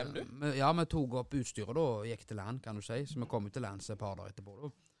 kom du hjem, du? Vi tog opp utstyret da, og gikk til land, kan du si. Så vi kom til lands et par dager etterpå da.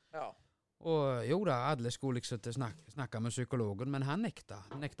 Ja. Og jo da, alle skulle liksom til snakke med psykologen, men han nekta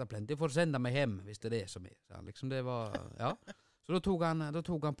plenty for å sende meg hjem, hvis det er det som er. Så liksom det var, ja. Så da tok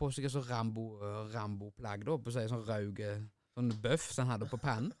han på seg en sånn Rambo-plagg da, på seg sånn raug, sånn bøff som han hadde på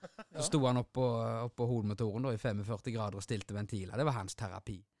pannen. Så sto han opp på hovedmotoren da, i 45 grader og stilte ventiler. Det var hans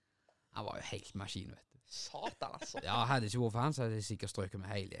terapi. Han var jo helt maskin, vet du. Satan, altså. Ja, hadde ikke vært for han, så hadde jeg sikkert strøket med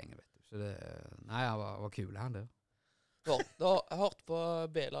hele gjengen, vet du. Så det, nei, han var kul, han der. Du har hørt på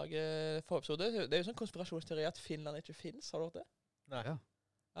B-laget for episode. Det er jo sånn konspirasjonsteori at Finland ikke finnes, har du hørt det? Nei. Ja.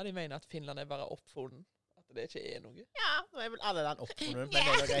 Ja, de mener at Finland er bare oppfunnet. At det ikke er noe. Ja, nå er vel alle den oppfunnet, men det er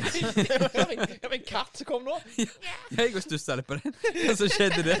jo greit. Ja, men en katt som kom nå. Jeg går stusset litt på den. Og så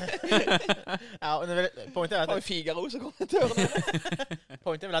skjedde det. Ja, og pointet er Har vi Figaro som kommer til ørene?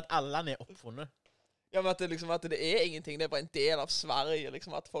 Pointet er vel at alle den er oppfunnet. Ja, men at det er ingenting, det er bare en del av Sverige,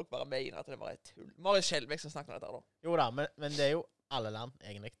 liksom, at folk bare mener at det bare er tull. Marius Skjelbæk som snakker om dette da. Jo da, men det er jo alle land,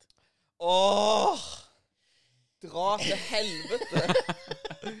 egentlig. Åh! Dra til helvete!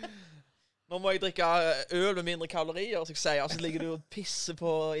 Nå må jeg drikke øl med mindre kalorier, så jeg sier, så ligger du og pisser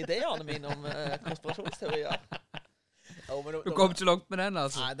på ideene mine om konspirasjonsteorier. Du kom ikke langt med den,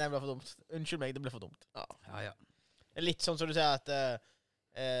 altså. Nei, den ble for dumt. Unnskyld meg, det ble for dumt. Ja. Litt sånn som du sier at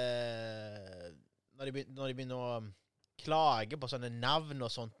når de begynner å klage på sånne navn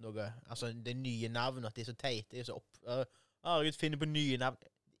og sånt noe, altså det nye navn, at de er så teite, de er så herregud, finner på nye navn.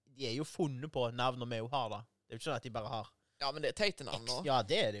 De er jo funnet på navn vi jo har da. Det er jo ikke sånn at de bare har... Ja, men det er teite navn nå. Ja,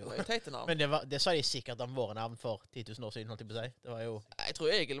 det er det jo. Det er teite navn. Men det sa de sikkert om våre navn for 10 000 år siden, holdt jeg på å si. Det var jo... Jeg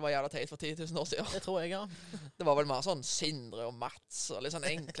tror Egil var jævla teit for 10 000 år siden. Det tror jeg, ja. Det var vel mer sånn Sindre og Mats og litt sånn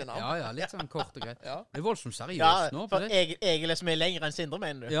enkle navn. Ja, litt sånn kort og greit. Ja. Det er voldsomt seriøst ja, nå. For Egil er som er lenger enn Sindre,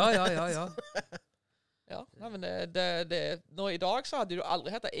 mener du? Ja. Ja, nei, men nå i dag så hadde du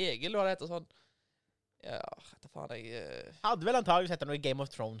aldri hett Egil, og det heter sånn... Ja, etter faen jeg... Hadde vel antageligvis hett noe i Game of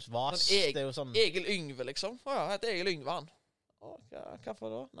Thrones, Vas. Sånn det er jo sånn... Egil Yngve, liksom. Å ja, heter Egil Yngve, han. Hva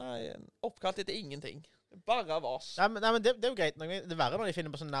for da? Nei, oppkalt etter ingenting. Bare vas. Nei, men det er jo greit. Det er verre når de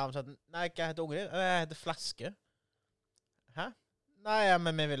finner på sånne navn sånn, nei, hva heter ungen din? Jeg heter Flaske. Hæ? Nei, ja,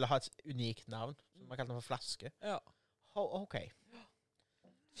 men vi ville ha et unikt navn. Så man kalte den for Flaske. Ja. OK.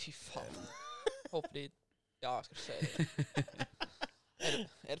 Fy faen. Håper de... Ja, jeg skal ikke si det.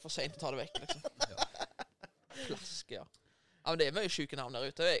 Er det for sent å ta det vekk, liksom? Flaske, ja. Ja, men det er mye syke navn der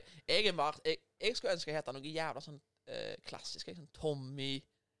ute. Jeg skulle ønske jeg heter noe jævla sånn klassisk. Sånn Tommy,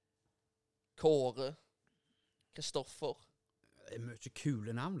 Kåre, Kristoffer. Det er mye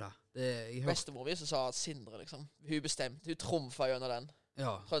kule navn, da. Bestemor min sa Sindre, liksom. Hun bestemte. Hun trumfa gjennom den.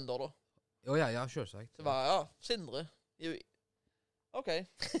 Ja. Trønder, da. Ja, selvsagt. Så var Sindre. OK.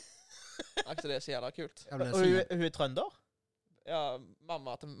 Det er ikke det så jævla kult. Og hun er trønder? Ja,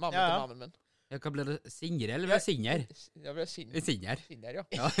 mamma til mammen min. Ja, hva blir det? Singer eller Singer? Jeg ble Singer. Singer, ja.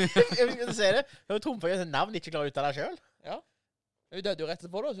 Jeg vil si det. Hun har trumfa gjennom navn ikke klarer å uttale deg selv. Ja. Hun døde jo rett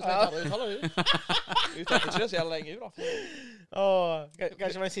etterpå, da, så hun trengte aldri uttale hun. Hun talte ikke det så jævla lenge, da.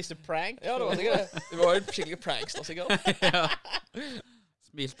 Kanskje det var en siste prank? Ja, det var sikkert det. Det var jo en skikkelig prankster, sikkert. Ja.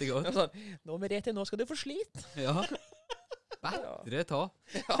 Smilte godt. Sånn, nå med det til, nå skal du få slit. Ja. Bedre ta.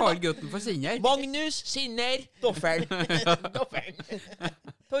 Karl Gutten for Sinner. Magnus, Sinner, Doffel.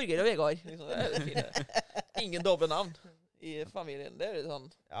 Torger og Vegard. Liksom, det er det fine. Ingen doble navn i familien. Det er litt sånn.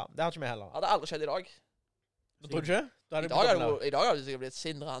 Ja, det har ikke vi heller. Ja, det har aldri skjedd i dag. Du tror ikke? I dag har det sikkert blitt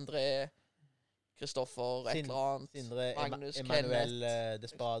Sindre, André, Kristoffer, et eller annet. Sindre, Magnus, Emanuel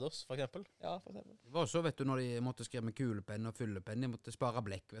Desperados, for eksempel. Ja, for eksempel. Det var så, vet du, når de måtte skrive med kulepenn og fyllepenn, de måtte spare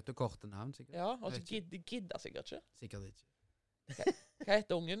blekk, vet du, korte navn, sikkert. Ja, og så gidder sikkert ikke. Sikkert ikke. Hva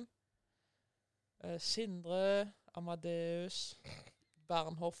heter ungen? Sindre, Amadeus,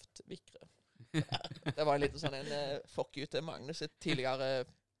 Bernhoft, Vikre. Det var en liten sånn fuck you til Magnus, et tidligere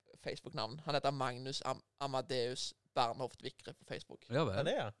Facebook-navn. Han heter Magnus Amadeus Bernhoft Vikre på Facebook. Ja, vel. Ja,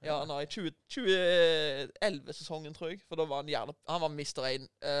 det, ja. Ja, han har i 2011-sesongen, tror jeg. For da var han var Mr.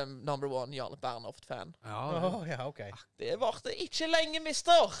 1, number 1 Jarle Bernhoft-fan. Ja, ja, OK. Det varte ikke lenge,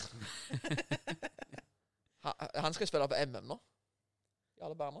 mister! Han skal spille på MM nå.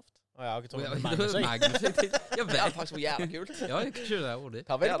 Jarle Bernhoft. Ja, jeg tror Ja, Magnus. Magnus. Ja, Det er vel. faktisk jævla kult. Ja, jeg kan ikke det ordet.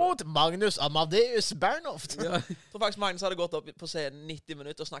 Ta vel imot Magnus Amadeus Bernhoft. Ja. Jeg tror faktisk Magnus hadde gått opp på scenen 90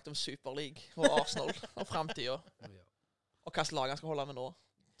 minutter og snakket om Super League og Arsenal og fremtiden. Og hvilket lag han skal holde med nå.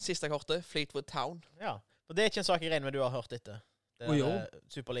 Siste kortet, Fleetwood Town. Ja, for det er ikke en sak jeg regner med du har hørt etter. Det Jo.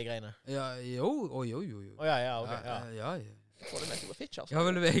 Superliga-greiene. Ja, jo. Ja, ok, ja. Ja. Jeg tror det er mest på Fitch, altså. Hva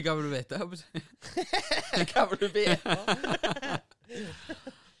vil du vite? Hva vil du be?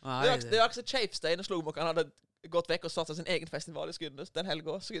 Nei, Det er akkurat Chapestein og Slogmok. Han hadde gått vekk og startet sin egen festival i Skudenes. Den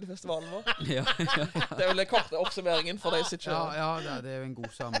helga, Skudefestivalen vår. ja. Det er vel den korte oppsummeringen for deg som ikke... Ja, det er jo en god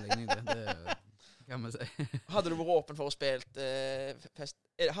sammenligning, det kan man si. Hadde du vært åpen for å spille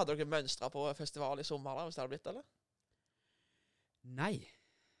hadde dere mønstre på festival i sommer da, hvis det hadde blitt, eller? Nei,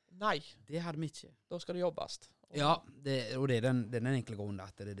 Nei, det hadde vi ikke. da skal det jobbes. Ja, og det er den enkle grunnen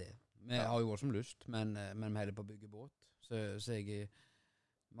at det er det. Vi har jo også som lyst, men vi heller på å bygge båt. Så vi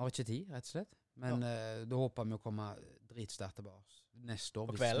har ikke tid, rett og slett. Men da håper vi å komme dritsterkt tilbake neste år.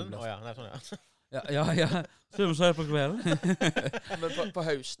 På kvelden? Åja, nei, sånn, ja. Ja. Så vi ser på kvelden. Men på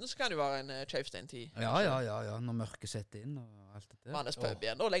høsten så kan det jo være en Chapestein-tid. Ja. Når mørket setter inn og alt dette. Mannes pub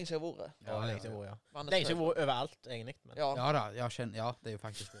igjen. Det var lenge siden jeg har vært. Ja, lenge siden hvor, ja. Mannes Lenge siden pub. hvor overalt, egentlig. Men. Ja, Ja da, det er jo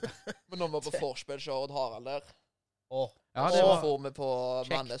faktisk det. men når vi var på Forspill og Odd Harald der, Åh, Ja, og det så var får vi på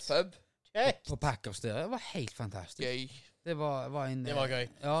Kjekt. Mannes pub. kjekt! på Packers der. Det var helt fantastisk. Gøy. Det var en Det var gøy.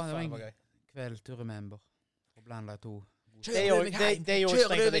 Ja, det var Det en var gøy. kveld to remember. Og blanda to. Det er jo Kjører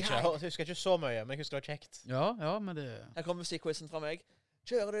strengt du tatt meg ikke. hjem? Jeg husker ikke så mye, men jeg husker det var kjekt. Ja, men det Her kommer musikkquizen fra meg.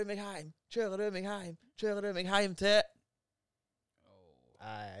 Kjører du meg hjem? Kjører du meg hjem? Kjører du meg hjem til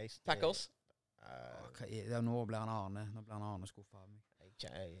Packers? Ja, nå blir han Arne. Nå blir han Arne skuffa av meg. Det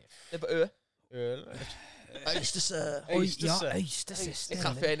er på Ø. Øl. Øystese. Øystese. Ja, Øystese. Jeg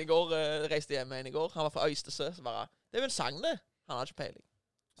traff en i går, reiste hjem med en i går. Han var fra Øystese. Så bare, det er jo en sang det. Han har ikke peiling.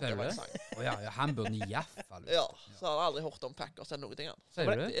 Ser Det du var en det? sang. Å ja, han burde i hvert fall. Ja, så har jeg aldri hørt om Packers eller noen ting. Han. Ser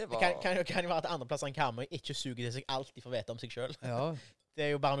du det? Det Det var... kan jo være at andreplasser enn Karmøy ikke suger til seg alt de får vite om seg selv. Ja. Det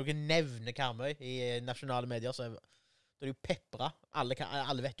er jo bare noen nevner Karmøy i nasjonale medier, så da er det jo peppra.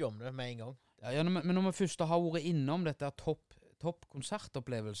 Alle vet jo om det med en gang. Ja, men når vi først har vært innom dette topp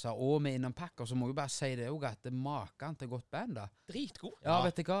konsertopplevelser, og vi er innom Packer, så må jeg bare si det også, at det maken til godt band da. Dritgod. Ja,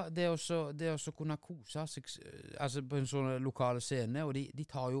 vet du hva? Det å kunne kose seg altså på en sånn lokale scene, og de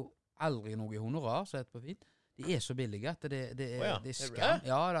tar jo aldri noe honorar, så etterpå fint. De er så billige at det er skam.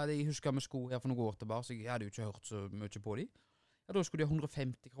 Ja, da, jeg husker vi sko her for noen år tilbake, så jeg hadde jo ikke hørt så mye på de. Ja, da skulle de ha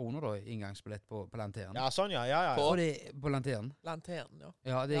 150 kroner da, inngangsbillett på Lanteren. Ja, sånn, ja. Og det på Lanteren. Lanteren, ja.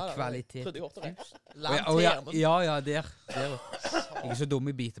 Ja, det er Ja, kvalitet. Trodde jeg hørte det. Lanternen. Lanternen. Ja, der. Jeg er så dum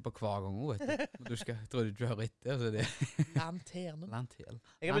i biter på hver gang, vet du. Du tror du hører etter, så det Lanternen. Lanteren.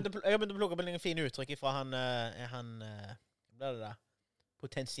 Jeg har begynt å plukke opp noen fine uttrykk fra han hva er det da?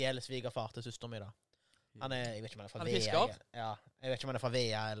 Potensielle svigerfar til søster mi da. Han er, jeg vet ikke om han er fra Han er Vea. fisker? Ja, jeg vet ikke om han er fra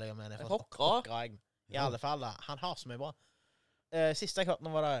Vea, eller om han er fra Hokra. I alle fall da. Han har så mye bra. Siste jeg hørte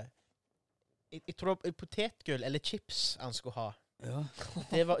nå var det, jeg tror det var potetgull eller chips han skulle ha. Ja.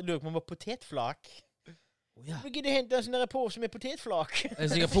 Det var, lurer på om det var potetflak. Ja. Vi gidder hente en sånn der pose med potetflak. Det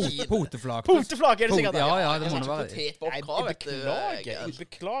er sikkert poteflak. Poteflak er det sikkert. Ja, det må det være. Potet på Jeg oppkrav, vet du.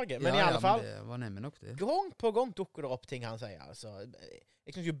 beklager. Men i alle fall, Det var nemlig nok det. gang på gang dukker det opp ting han sier. Altså,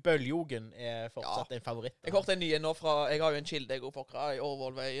 jeg synes jo Bøljogen er fortsatt en favoritt. Jeg hørte en ny en nå fra, jeg har jo en kilde jeg går på akkurat i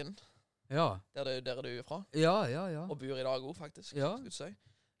Årvollveien, Ja. der er du fra, Ja. og bor i dag også faktisk, Ja. skulle du si.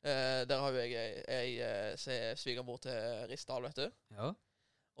 Der har jo jeg svigermor til Risdal, vet du, Ja.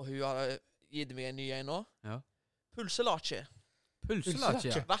 og hun har gitt meg en ny en nå. Ja. Pulselatje.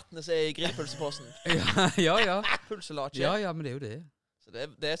 Pulselatje. Vattnet som er i grillpølseposen. Ja. Pulselatje. Ja, men det er jo det. Så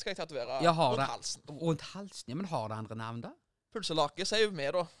det skal jeg tatovere Jeg har rundt det. halsen. Rundt halsen. Ja, men har det andre navn da? Pulselake sier jo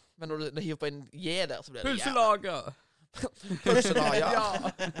med da, men når du hiver på en J der, så blir det Pulselager! Pulselage, ja.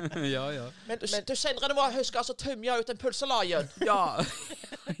 Ja. Du senere du må huske altså tømja ut en pulselage. Ja.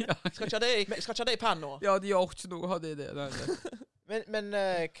 Skal ikke ha det i panna. Ja, de har ikke noe å ha det i det. Men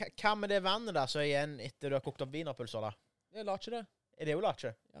hva med det vannet da, så er igjen etter du har kokt opp wienerpølser da? Jeg la ikke det. Er det jo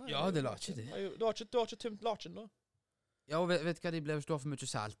latje? Ja, det la ikke det. Du har ikke tømt laken da. Ja, og vet du hva de ble hvis du har for mye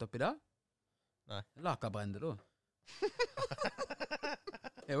salt oppi det? Nei. Lakabrende, da.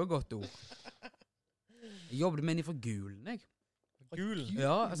 Det er jo et godt ord. Jeg jobbet med en fra Gulen, jeg. Gulen?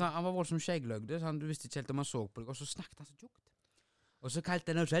 Ja, altså, han var voldsomt skjeggløgde, så du visste ikke helt om han så på deg, og så snakket han så tjukt. Og så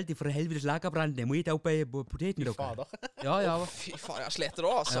kalte han oss alltid for helvetes lakabrande, må ikke oppe på poteten dere. Fader. Ja. Fy faen, jeg slet det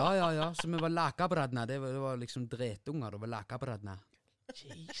da, altså. Ja, så vi var lakabrandna, det var liksom dretunger, det var lakabrandna.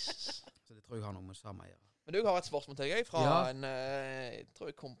 Jesus. Så det tror jeg har noe med samme å gjøre. Men du har et spørsmål til deg fra Ja. en, jeg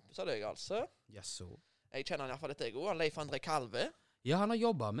tror jeg kompis av deg, altså. Jaså. Jeg kjenner han i hvert fall litt, jeg også. Han Leif André Kalve. Ja, han har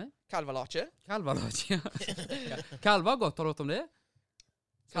jobbet med. Kalvalake. Kalvalage. Kalvagodt, har du hørt om det?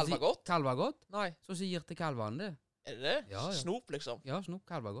 Kalvagodt? Kalvagodt? Nei, Så sier til kalvene det. er det det? Ja. Snop, liksom. Ja, snop,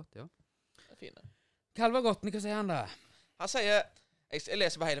 kalvagodt, ja. Det er fine. Kalvagotten, hva sier han da? Han sier, jeg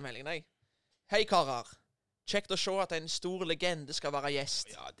leser på hele meldingen, jeg. Hei, karer. Kjekt å se at en stor legende skal være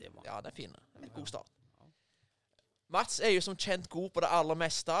gjest. Ja, det var... Ja, det er fine. Det er en god start. Mats er jo som kjent god på det aller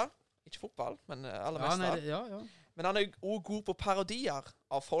meste. Ikke fotball, men aller meste. Ja. Men han er også god på parodier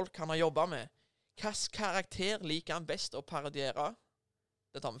av folk han har jobbet med. Hvilken karakter liker han best å parodiere?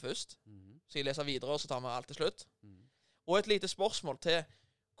 Det tar vi først. Så jeg leser videre, og så tar vi alt til slutt. Og et lite spørsmål til.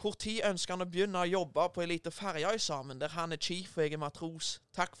 Hvor tid ønsker han å begynne å jobbe på en liten ferje sammen, der han er chief og jeg er matros?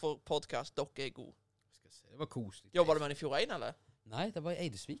 Takk for podcast, dere er gode. Skal se, det var koselig. Jobber du med han i Fjord 1, eller? Nei, det var i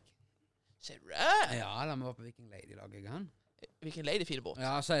Eidesvik. Ser du det? Ja, da vi var på Viking Lady-lag, ikke han? Hvilken lady fine båt.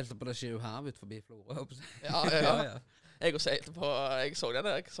 Ja, seilte på det Skiu Hav ut forbi Florø. Ja. Jeg og seilte på, jeg så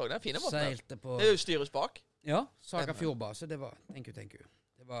den fine båten. Seilte på... Det er jo styrhus bak. Ja, Saga Fjordbase, det var, thank you.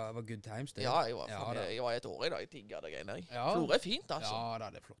 Det var good times, det. Ja, jeg var et år i dag, jeg digger det greiene. Ja. Florø er fint, altså. Ja, da,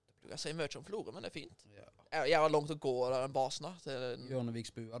 det er flott. Du kan si mye om Florø, men det er fint. Ja. Jeg har langt å gå der den basen da.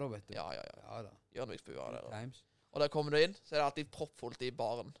 Hjørneviksbua da, vet du. Ja. Ja da. Hjørneviksbua Good der. times. Og der kommer du inn, så er det alltid proppfullt i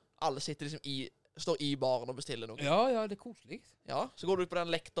baren. Alle sitter liksom står i baren og bestiller noe. Ja, det er koselig. Ja, så går du ut på den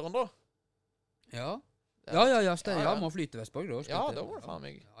lekteren da. Ja, Ja. må flyte Vestborg da. Ja, da må det faen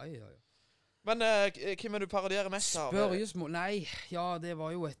meg. Ja. Men hvem er du parodierer mest av? Spørjesmål, nei, ja, det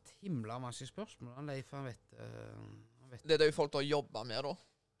var jo et himla masse spørsmål. Han Leif, han vet. Det er jo folk du har jobbet med da.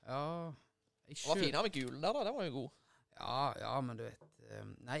 Ja, Det var fine med gulen der da, det var jo god. Ja, men du vet.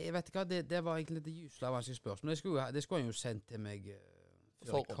 Nei, jeg vet ikke hva, det var egentlig det jusla vanskelig spørsmål. Det skulle han jo sendt til meg.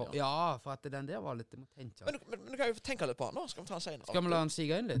 Ja, for at den der var litt, jeg må tenke. Men du kan jo tenke litt på han da, skal vi ta han senere. Skal vi la han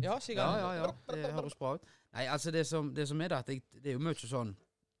sige inn litt? Ja, sige inn. Ja, det høres bra ut. Nei, altså det som er det, at det er jo mye sånn,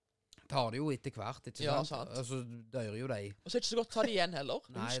 tar det jo etter hvert, ikke sant? Ja, sant. Altså, dør jo de. Og så er det ikke så godt å ta det igjen heller.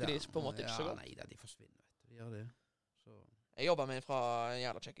 Du Nei husker da. de på en måte ikke så godt. Nei da, de forsvinner, vet du. De gjør det. Så. Jeg jobbet med en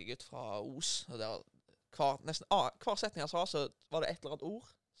jævla kjekke gutt fra Os, og der hver setning han sa, så var det et eller annet ord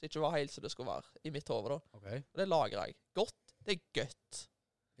som ikke var helt som det skulle være i mitt hoved da. Ok. Og det lager jeg. Godt, det er gøtt.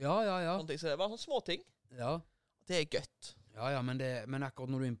 Ja. Sånne ting, så det var sånne små ting. Ja. Det er gøtt. Ja, men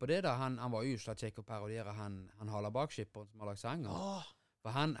akkurat når du er inne på det da, han var jo så kjekk å parodiere han Hala Bakskipperen som har lagt sanger. Åh,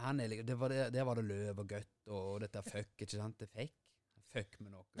 For han er, der var det løv og gøtt og dette fuck, ikke sant? Det fuck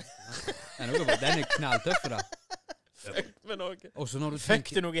med noe. Den er knalltøff da. fuck med noe. Og så når du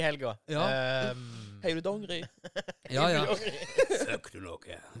Fuck du noe i helga? Ja. Hei, du dongeri. Ja. Fuck du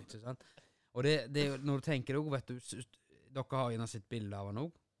noe. Ikke sant? Og det er jo, når du tenker det, vet du, dere har gjerne sett bilder av han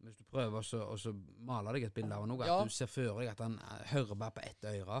også. Hvis du prøver å så male deg et bilde av han også, at du ser for deg at han hører bare på ett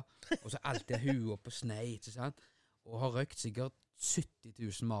øre, og så alltid har huet opp på snei, ikke sant? Og har røkt sikkert 70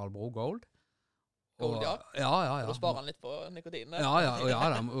 000 Marlboro Gold. Gold, ja. Ja. Da sparer han litt på nikotinen.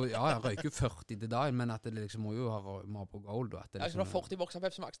 Han røyker jo 40 til dagen, men at det liksom må jo ha Marlboro Gold. Og at det Jeg skal liksom, ha 40 bokser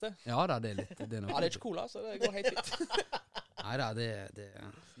Pepsi Max det. Ja da, det er litt det er Ja, det er ikke cola, så det går helt fint. Neida,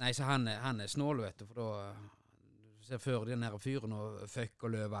 Nei, så han er snål, vet du, for da du ser før den her fyren og fuck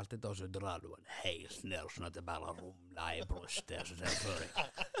og løv og alt det, og så drar du en helt ned, sånn at det bare rumler i brystet, så ser jeg før deg.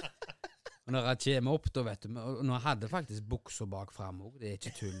 Og når han kommer opp, da, vet du, og når han hadde faktisk bukser bak frem også, det er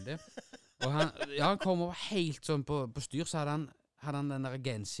ikke tull det. Og han kom over helt sånn på styr, så hadde han den der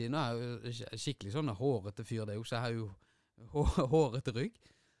gensien, skikkelig sånn hårete fyr det jo, så jeg har jo hårete rygg.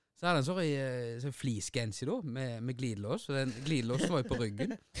 Så hadde han sånn fleecegensi da, med glidelås, og den glidelåsen var jo på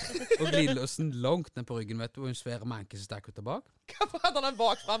ryggen, og glidelåsen langt ned på ryggen, vet du, og en svære manke som stakk ut tilbake. Hvorfor hadde han den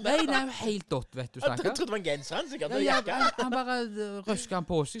bak frem? Nei, det er jo helt dott, vet du, Jeg stakkar. trodde det var en genser han sikkert, og Ja, jakka. han bare røsket han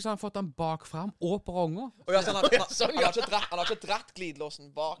på seg, så han fått den bak frem, og på ronga. Og ja, så han har ikke dratt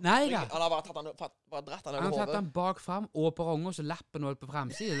glidelåsen bak. Nei da. Han har bare tatt den, bare dratt den Han over har tatt hodet. den bak frem, og på ronga, så lappen var på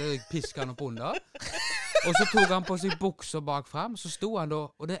fremsiden, eller pisket han opp under. Og så tok han på seg bukser bak frem, så sto han da,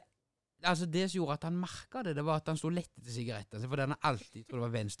 og det som gjorde at han merket det var at han stod lett til sigaretten, for den har alltid, tror det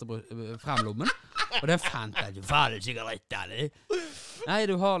var venstre fremlommen, og den fant han ikke, faen sigaretten, Nei,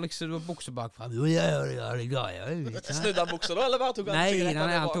 du har bukser bak frem. Ja, det ga jeg. Snudde han bukser da, eller bare tok han Nei,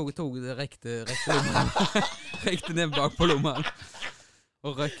 sigarettene han bak? tok det rekte lommen. Rekte ned bak på lommen.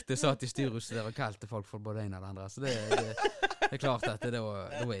 Og røkte, satt i styrhuset der og kalte folk for både en og det andre. Så det er klart at da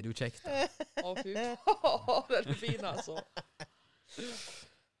er det jo kjekt. Å, fy faen, det er fint, altså.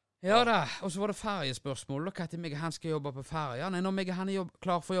 Ja da, og så var det ferjespørsmål. Hva til meg han skal jobbe på ferja? Nei, når meg han er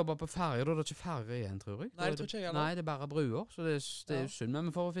klar for å jobbe på ferja, da er det ikke ferje igjen, tror jeg. Nei, det tror ikke jeg heller. Nei, det er bare bruer, så det er jo synd.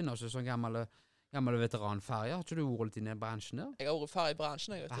 Men for å finne oss en sånn gammel veteranferje, har ikke du vært litt inne i bransjen der? Jeg har vært ferdig i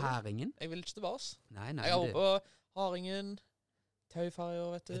bransjen, jeg vet På du. Hæringen? Jeg vil ikke tilbake. Nei, Jeg har vært på Haringen, Tauferja,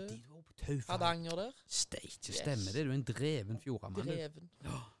 vet Ja, du. de var på tauferje. Hardanger der. Steikje, stemmer det. Du er en dreven fjordamann. Dreven.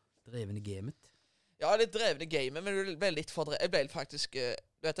 Dreven i gamet. Ja, litt dreven i gamet, men du ble litt for dreven. Jeg ble faktisk,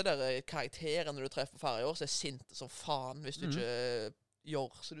 du vet det der karakteren når du treffer på ferje, så er sinte som faen hvis du ikke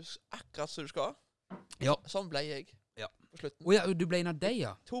gjør akkurat som du skal. Ja. Sånn ble jeg på slutten. Åja, du ble en av deg,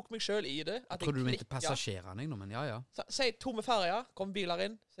 ja. Tok meg selv i det. At Jeg trodde du mente klikket. passasjerene, nå, men ja. Si tomme ferja, kom biler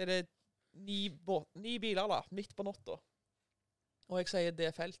inn, så er det 9 biler da, midt på natta. Og jeg sier det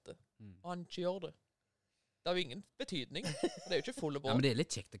er feltet, og han ikke gjør det. Det har jo ingen betydning, for det er jo ikke fulle båt. Ja, men det er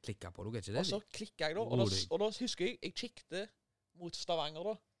litt kjekt å klikke på, du er ikke det? Og så klikker jeg da, og da husker jeg kikket mot Stavanger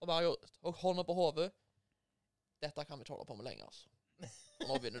da, og bare og hånda på hodet. Dette kan vi ikke holde på med lenger, altså. Og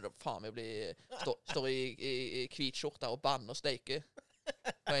nå begynner det faen meg å bli, står i hvit skjorte og banne og steike.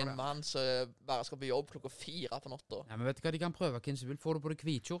 Og en mann som bare skal på jobb klokka 4 på natta. Ja, men vet du hva de kan prøve, hvem som vil? Får du på det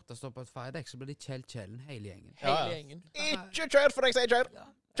hvitskjorta, står på et ferdekk, så blir det Kjellen hele gjengen. Hele gjengen. Ikke kjør for deg, sier kjør!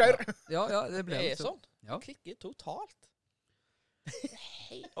 Kjør! Ja, det blir Det er sånn. Ja. Klikker totalt.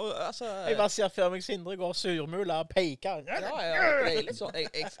 Og altså... Jeg bare ser før meg Sindre går surmula og peker. Ja, det er litt sånn.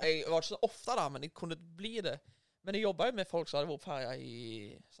 Jeg var ikke så ofte da, men jeg kunne bli det. Men jeg jobbet jo med folk som hadde vært på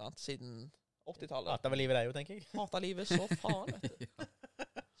ferja siden 80-tallet. Hatet ved livet det jo, tenker jeg. Hatet livet så faen, vet du.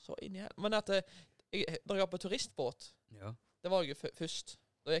 Så inn i her. Men at når jeg var på turistbåt, Ja. det var jeg jo først.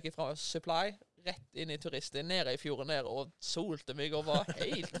 Da gikk jeg fra Supply, rett inn i turistet, nede i fjorden der, og solte meg, og var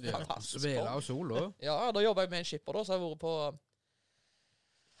helt fantastisk. Svela og sol, da. Ja, da jobbet jeg med en skipper da, så jeg hadde vært på...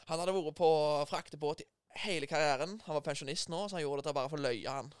 Han hadde vært på fraktebåt i hele karrieren. Han var pensjonist nå, så han gjorde dette bare for løye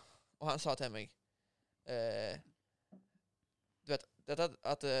han. Og han sa til meg, du vet, dette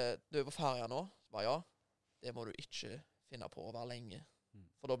at du er på ferja nå, så bare ja, det må du ikke finne på å være lenge,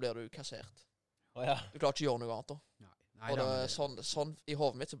 for da blir du kassert. Ja. Du klarer ikke å gjøre noe annet da. Nei, Og det, sånn i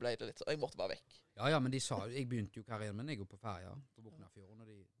hodet mitt så ble det litt, jeg måtte bare vekk. Ja, men de sa jeg begynte jo karrieren min, jeg går på ferja på Boknafjorden, og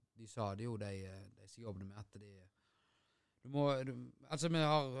de sa det jo, de som jobbet med at altså vi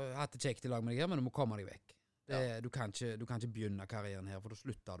har hatt det kjekt i lag med deg her, men du må komme deg vekk. Du kan ikke begynne karrieren her, for da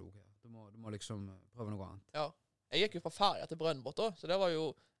slutter du her. Du må liksom prøve noe annet. Ja. Jeg gikk jo fra ferja til Brønnbåt da, så det var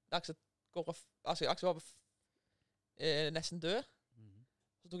jo, Aksel var nesten død.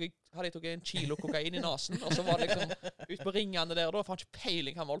 Så hadde jeg tok en kilo kokain i nasen, og så var det liksom ut på ringene der, og da fant ikke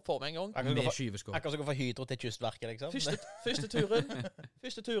peiling han holdt på med en gang. Med skyveskål. Akkurat som å gå fra Hydro til Kystverket, liksom.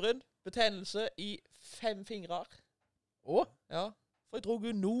 Første turen, betennelse i 5 fingrer. Å? Ja, For jeg drog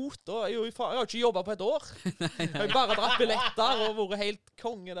jo noter. Jeg har jo ikke jobbet på et år. Jeg har jo bare dratt billetter og vært helt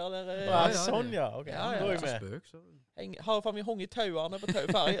konge der. Ja, sånn, ja. Ok, Ja, da er jeg Så med. spøk, så. Har jo faen meg hung i tauene på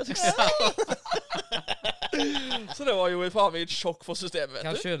tauferje. Så det var jo faen meg et sjokk for systemet, vet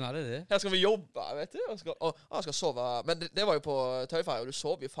Hva du. skjønner det? Her skal vi jobbe, vet du. Jeg skal sove. Men det var jo på tauferje, og du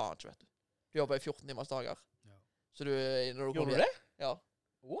sov jo faen ikke, vet du. Du jobber i 14 timers dager. Ja. Så når du kom Gjorde du hjem, det? ja.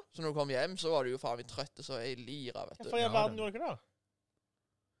 Så når du kom hjem, så var du jo faen meg trøtt, så jeg lira, vet du. Hvorfor i all verden gjorde du ikke det?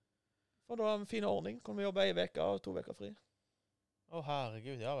 Og det var en fin ordning. Kunne vi jobbe 1 uke og 2 uker fri. Å,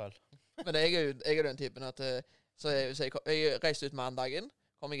 herregud, ja vel. Men jeg er jo den typen at så jeg reiste ut mandagen,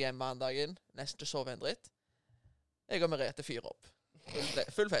 kom jeg hjem mandagen, nesten ikke sove en dritt. Jeg og Merete fyrer opp.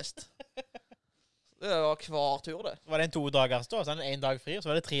 Full fest. Det var hver tur, det. Så var det en 2 dagers da, så en dag fri, og så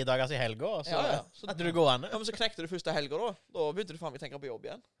var det 3 dagers i helga, og så Ja. Så, hadde du gående. ja, men så knekte du første helga, da. Da begynte du faen meg å tenke på jobb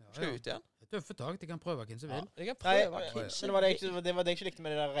igjen. Ja, Skal ut igjen. Tøffe tak, de kan prøve hvem som vil. Jeg kan Nei, prøve. men det var det jeg ikke likte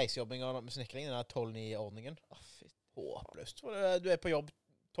med det der reisejobbinga med snikring, den der 12-9-ordningen. Håpløst. For du er på jobb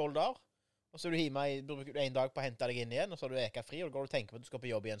 12 dager, og så er du hjemme bruker du 1 dag på å hente deg inn igjen, og så har du eka fri, og da går du og tenker på at du skal på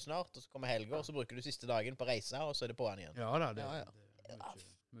jobb igjen snart, og så kommer helga, og så bruker du siste dagen på å reise, og så er det på'n igjen. Ja da, det Ja, ja. er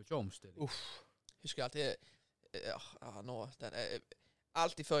mye omstilling. Husker jeg alltid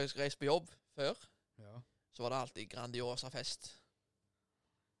alltid før jeg skulle reise på jobb før, Ja, så var det alltid Grandiosa-fest.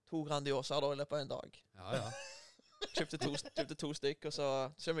 2 Grandiosa da i løpet av en dag. ja. Kjøpte 2 stykk, og så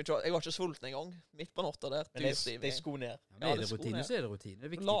jeg var ikke sulten engang. Midt på natta der. Men de sko ned. Ja, men er det det sko rutine, ned. så er det rutine. Det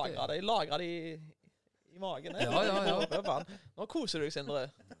er viktig. Lagra det i magen. Ja. Nå koser du deg, Sindre.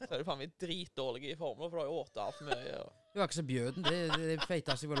 Så er du faen meg dritdårlig i form, for du har jo åt altfor mye. Og... Det var ikke så bjøden. Det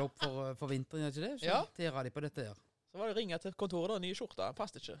feita seg vel opp for vinteren, ikke det? Så Ja. tærer de på dette her. Så var det ringe til kontoret, da. Nye skjorter.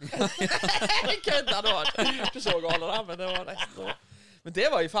 Passet ikke. Jeg kødda da. Ikke så gale da, men det var nesten så. Men det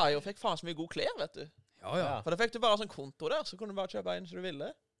var i ferie, og fikk faen så mye gode klær, vet du. Ja. For da fikk du bare sånn konto der, så kunne du bare kjøpe en som du ville.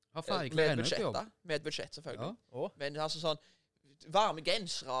 Har ferdig Med et klær på budsjett, jobb. da. Med et budsjett, selvfølgelig. Ja. Men altså sånn varme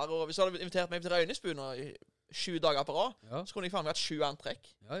gensere, og hvis du hadde invitert meg til Røynesbuen i 7 dager på rad, Ja. så kunne jeg faen meg hatt 7 antrekk.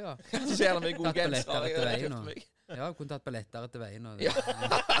 Ja. Så gjerne med gode Tatt billetter gensere etter jeg veien, kjøpte og- meg. Ja, kunne tatt billetter etter veien. Og Ja.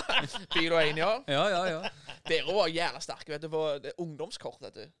 Bil og en, ja. Ja. Dere var jævla sterke, vet du, på det ungdomskort,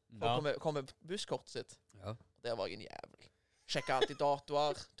 vet du. Ja. Kom med busskortet sitt. Ja. Der var jeg en jævel. Sjekka alltid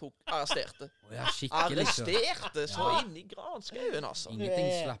datoer, arresterte. Å, ja, skikkelig. liksom. Arresterte så inn i granskauen, altså. Ingenting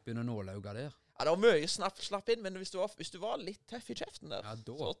slapp under nålauga der. Ja, det var mye slapp inn, men hvis du var litt tøff i kjeften der, Ja,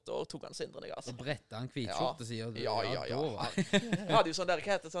 da. så tok han Sindre deg, altså. Og bretta en hvit Ja. skjorte, sier Ja. da var- Jeg hadde jo sånn der,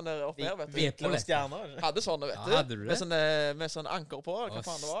 hva heter det, sånn der oppe her, vet du. Hvitler og stjerner. Hadde sånne, vet Ja, du. hadde du det? Med sånn anker på, hva Å,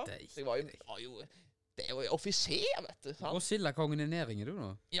 faen det var. steik. Så jeg var jo det var jo offiser, vet du. Sant? Og sildakongen i næringen, du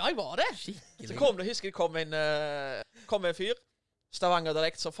nå. Ja, jeg var det. Skikkelig. Så husker jeg kom en fyr.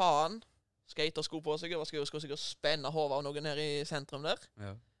 Stavanger-dialekt så faen. Skatersko på seg. Og skulle sikkert spenne hodet av noen her i sentrum der.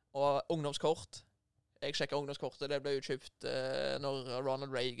 Ja. Og ungdomskort. Jeg sjekket ungdomskortet. Det ble jo kjøpt når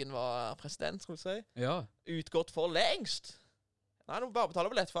Ronald Reagan var president, skal vi si. Ja. Utgått for lengst. Nei, du må bare betale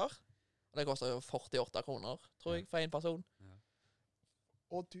billett for. Og det koster jo 48 kroner, tror jeg, for en person. Ja.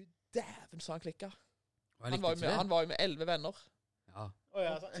 Og du dæven, så han klikka. Og Han likte ikke det. var jo med 11 venner. Ja.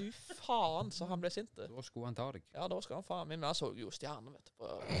 Ja, Og du faen, så han ble sinte. Da skulle han ta deg. Ja, da skal han faen min. Men han så jo stjerner, vet du.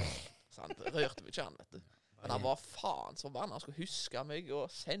 Så han rørte meg ikke, han, vet du. Men han var faen så vann. Han skulle huske meg og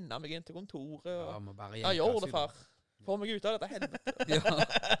sende meg inn til kontoret. Ja, Og... må bare Ja, jenke gjør seg, det, da. far. Få meg ut av dette helvete.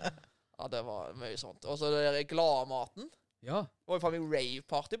 Ja. Ja, det var mye sånt. Og så det der gladmaten. Ja. Det var jo faen meg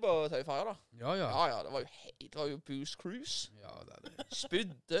rave-party på Tøyferja, da. Ja. Ja, det var jo Booze Cruise. Ja, det er det.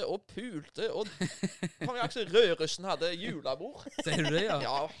 Spydde og pulte og faen meg akkurat Rødrussen hadde julebord. Sier du det, ja?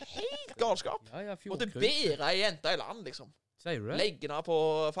 Ja, helt galskap. Ja, Måtte fjordkrus. bære ei jente i land, liksom. Sier du det? Leggene på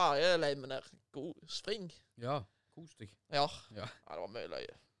ferjeleimen der. God spring. Ja, kos deg. Ja. Ja. Ja, det var mye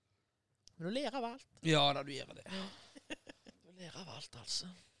løye. Men du ler av alt. Ja da, du gjør det. Du ler av alt, altså.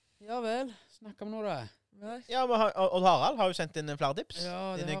 Ja vel. Snakk om noe, da. Nei. Ja, men Odd Harald har jo sendt inn flere tips. Ja,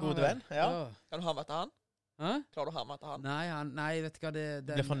 det Din har gode han, venn. Ja. Kan du ha med til han? Hæ? Klarer du å ha med til han? Nei, vet du hva, det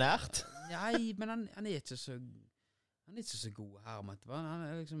Det blir for nært. Nei, men han er ikke så Han er ikke så god her, vet du hva. Han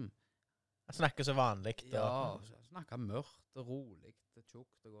er liksom Han snakker så vanlig. Ja, snakker mørkt og rolig og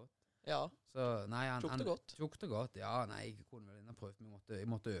tjukt og godt. Ja. Så nei, han Tjukt og godt. Tjukt og godt. Ja, nei, jeg kunne vel ha prøvd, men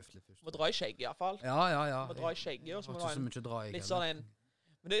jeg måtte øve litt først. Må dra i skjegget, i hvert fall. Ja. Må dra i skjegget, og så Jeg må har du ha ikke så en mye dra i. litt sånn en.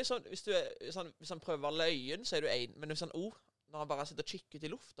 Men det er sånn, hvis han prøver å være løyen, så er du en. Men hvis han når han bare sitter og kikker ut i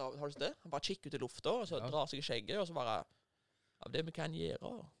lufta, har du sett det? Han bare kikker ut i lufta, og så Ja. drar seg i skjegget, og så bare av det vi kan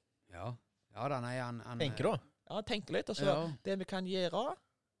gjøre. Ja da, nei, han Tenker du? Ja, tenker litt, og så Ja. det vi kan gjøre.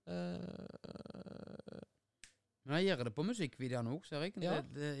 Men han gjør det på musikkvideoen òg, ser jeg. Ja.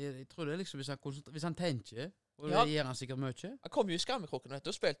 Jeg tror det er liksom hvis han tenker Og Ja. det gjør han sikkert mye. Han kom jo i Skammekroken, vet du,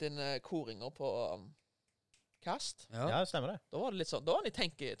 og spilte inn koringer på Cast. Ja. Ja, stemmer det. Da var det litt sånn, da var han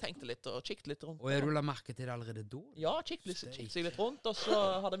tenkte litt og kikket litt rundt. Og er du la merke til det allerede da? Ja, kikket seg litt rundt, og så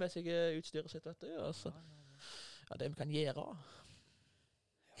hadde med seg utstyret sitt, vet du. Og så, ja, det vi kan gjøre.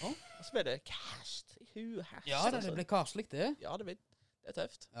 Ja. Og så ble det Cast i huet her. Ja, det ble karslig det. Ja, det er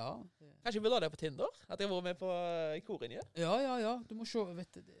tøft. Ja. Kanskje vi vil ha det på Tinder? At jeg har vært med på i korinje? Ja. Du må se,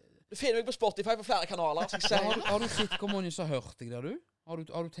 vet du. Du finner meg på Spotify på flere kanaler, skal jeg si. Har du sett hvor mange som har hørt deg der, du? Har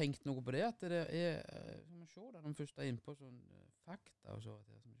du tenkt noe på det? At det er Skal vi se, der de først er inne på sånn fakta og så.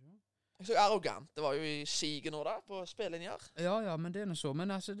 Jeg så arrogant. Det var jo i Sigen nå da, på spillinjer. Ja, men det er noe så.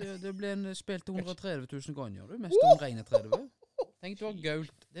 Men altså, det ble en spilt 130 000 ganger, du. Mest om rene 30. Tenk du har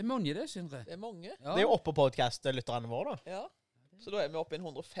gault. Det er mange det, Sindre. Det er mange. Ja. Det er jo oppe på podcast-lytterne våre, da. Ja. Så da er vi oppe i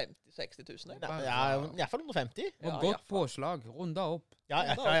 150-60 000. Ja, i hvert fall 150. Og Ja, godt ja. påslag. Runda opp. Ja.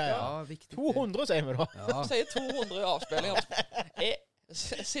 Ja, viktig. 200, sier vi da. Ja. Jeg sier 200 avspillinger.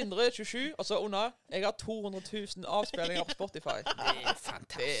 Sindre er 27, og så under. Jeg har 200 000 avspillinger på Spotify. Det er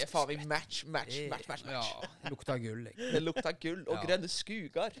fantastisk. Det er faen meg match. Ja, lukter gull, jeg. Det lukter gull og Ja. grønne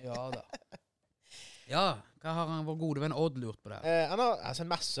skuger. Ja da. Ja, hva har han vår gode venn Odd lurt på der? Han har altså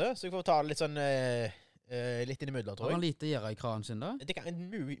en masse, så vi får ta det litt sånn litt inn i midler, Har tror han jeg. lite å gjøre i kranen sin, da? Det kan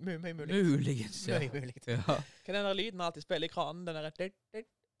mye mulig. Muligens, ja. Mye mulig. Ja. Hva er den der lyden han alltid spiller i kranen? Den der...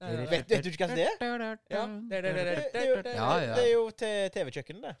 Vet du ikke hva det er? Ja. Ja, ja. Det er jo til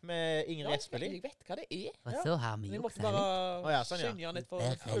TV-kjøkkenet, det. Med Ingrid Espelid. Jeg vet hva det er. Og så har vi Men jeg måtte juksa litt. bare Å ja, sånn, ja. synge den litt for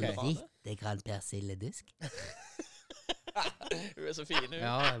Der fulle er bane. lite grann persilledusk. Hun er så fin, hun.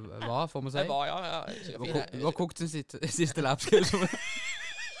 Ja, hva får vi si? Jeg var, ja. Jeg er sikkert fin. Du har kokt sin siste lapskaus.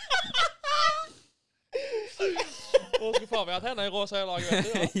 Hvor skulle far meg hatt henne i rosa lag, vet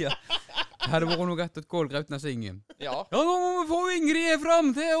du? Ja. Ja. Hadde vært noe rett og kålgraut når jeg synger. Ja. Ja, nå må vi få Ingrid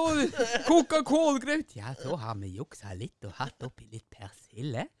fram til å koke kålgraut. Ja, så har vi juksa litt og hatt oppi litt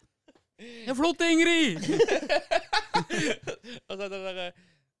persille. Ja, flott, Ingrid! Og så det der...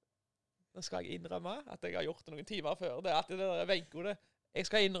 Nå skal jeg innrømme at jeg har gjort det noen timer før. Det er alltid det der Wenko, det. Jeg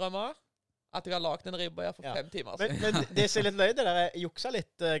skal innrømme at jeg har lagt en ribbe her for Ja. 5 timer. Men det som er litt løy, det der juksa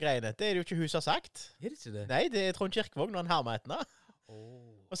litt-greiene, det er det jo ikke hun som har sagt. Er det ikke det? Nei, det er Trond Kirkevåg når han hermer etter henne.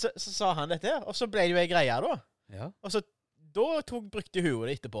 Og så sa han dette, og så ble det jo ei greie da. Ja. Og så da brukte hun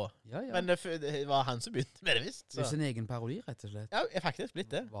det etterpå. Ja. Men det var han som begynte med det, visst. Det er Så. sin egen parodi, rett og slett. Ja, jeg er faktisk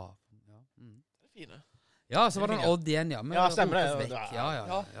blitt det. Hva? Ja. Mm. Det er fine. Ja, så var det en Odd igjen, ja. Men Ja, det stemmer det. rotes vekk.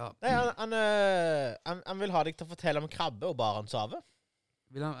 Ja. Nei, han vil ha deg til å fortelle om krabbe og Barentshavet.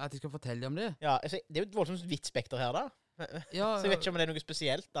 Vil han at jeg skal fortelle om det? Ja, altså, det er jo et voldsomt vidt spekter her, da. Ja, Så jeg vet ikke om det er noe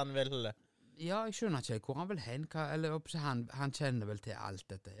spesielt han vil ja, jeg skjønner ikke helt hvor han vil hen. Eller han kjenner vel til alt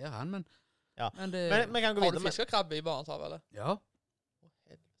dette her, han, men Ja. Men det Men vi kan gå Har videre. du fisket krabbe i Barentshavet, eller? Ja. Å,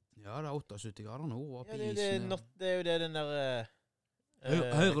 helvete. Ja, det er 78 grader nord, og Ja, på det er isen. det er jo det den der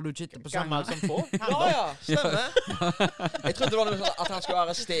Hører du kitte på gammel sangen? som få. Ja, stemmer. Jeg trodde det var noe sånn at han skulle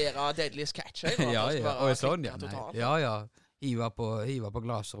arrestere Deadliest Catch. Ja. Og sånn, ja. Nei. Ja. Hiva på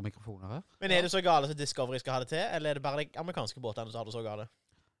glaser og mikrofoner her. Men er det så gale som Discovery skal ha det til, eller er det bare de amerikanske båtene som har det så gale?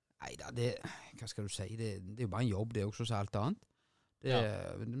 Nei da, hva skal du si? Det er jo bare en jobb, det er jo ikke så alt annet.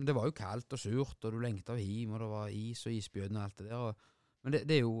 Det var jo kaldt og surt, og du lengta hjem, og det var is og isbjørn og alt det der. Men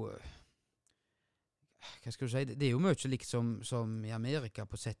det er jo hva skal du si? Det er jo mye likt som i Amerika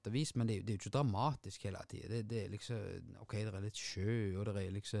på sett og vis, men det er jo ikke dramatisk hele tiden. Det er liksom, ok, det er litt sjø, og det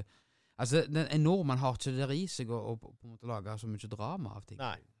er liksom altså, en nordmann har ikke det i seg å på en måte lage så mye drama av ting.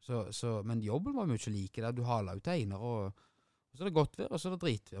 Nei. Men jobben var mye like der. Du haler ut einer, og så er det godt vær, og så er det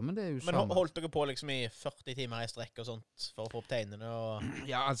dritvær. Men det er jo Men samme. holdt dere på liksom i 40 timer i strekk og sånt for å få opp tegnene og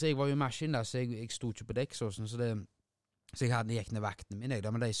Ja, altså, jeg var jo i maskin der, så jeg sto ikke på dekk sånn, så jeg gikk ned vaktene mine, jeg,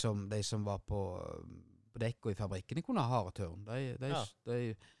 da, men de som var på dekk og i fabrikken, de kunne ha haretørn. De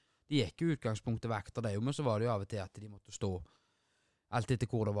gikk jo utgangspunktet vakter, de jo, men så var det jo av og til at de måtte stå alt etter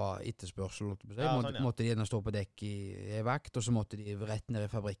hvor det var etterspørsel. Ja, sånn, ja. Måtte de gjerne stå på dekk i vakt, og så måtte de rett ned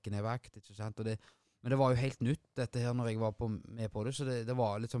i fabrikken i vakt, ikke sant? Men det var jo helt nytt dette her når jeg var med på det, så det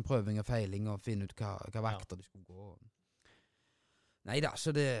var litt sånn prøving og feiling og finne ut hva vakter de skulle gå. Neida,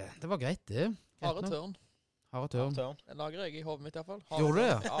 så det var greit det. Haretørn. Haretørn. Den lager jeg i hodet mitt i hvert fall. Gjorde du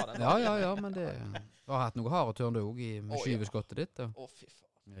det? Ja, den lager jeg. Ja, men du har hatt noe haretørn du også med Å, ja. skyveskottet ditt da. Å, fy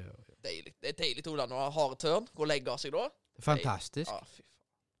faen. Ja. Deilig. Det er deilig, Ola, når han har haretørn. Gå og legge seg da. Fantastisk. Ja, fy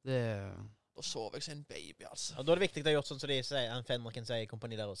faen. Da sover jeg som en baby, altså. Og da er det viktig å ha gjort sånn som de sier, Fenriken sier i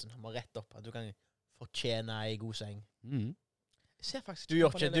Kompani Lauritzen. Han må rett opp, at du kan fortjene ei god seng. Mm. Jeg ser faktisk Du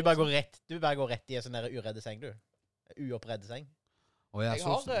gjør ikke, du bare går rett i en sånn der uredde seng, du. Uoppredde seng. Og jeg,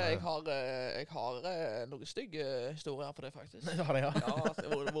 Jeg har noen stygge historier på det, faktisk. Det har det, ja. Ja, at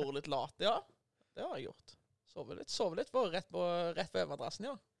jeg har vært litt lat. Ja, det har jeg gjort. Sove litt. Var rett på madrassen,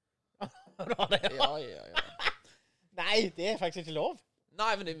 ja. Du har det, ja. Ja. Nei, det er faktisk ikke lov.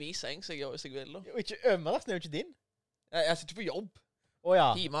 Nei, men det er min seng, så jeg gjør hvis jeg vil, da. Jo, ikke øvermadrassen er jo ikke din. Jeg sitter på jobb. Åja.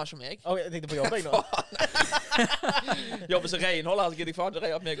 Hjemme som jeg. Jeg tenkte på jobb, jeg nå. Jobber som renholder, så gidder jeg faen ikke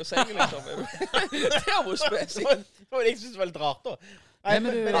reie opp meg og sengen, liksom. Det er jo spesielt. Jeg synes det var litt rart, da. Nei,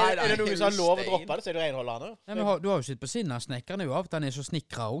 men er det noen som har lov å droppe det, så er det renholderne. Nei, men du har jo sittet på sinne av snekkeren jo av, at han er så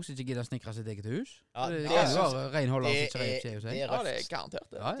snikret også, så ikke gidder snikre sitt eget hus. Ja, det kan jo være renholder som ikke reier seg. det er Ja, det er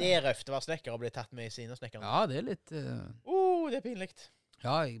garantert det. Det er røft å være snekker og bli tatt med i sine snekkerne. Ja, det er litt... Det er pinligt.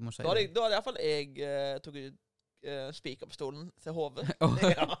 Ja, jeg må si Da hadde i hvert fall jeg tok spikerpistolen til hodet.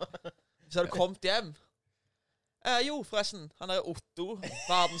 Ja. Så hadde kommet hjem. Jo, forresten, han er Otto,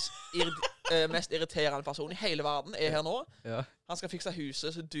 verdens mest irriterende person i hele verden, er her nå. Ja. Han skal fikse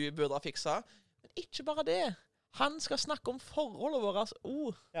huset, så du burde ha fikset. Men ikke bare det. Han skal snakke om forholdet våre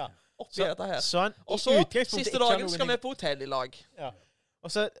oppi dette her. Og så, siste dagen, skal vi på hotell i lag. Ja. Og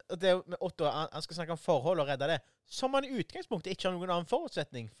så, det med Otto, han skal snakke om forhold og redde det. Som han i utgangspunktet ikke har noen annen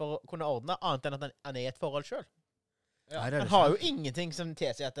forutsetning for å kunne ordne, annet enn at han er et forhold selv. Ja. Han har jo ingenting som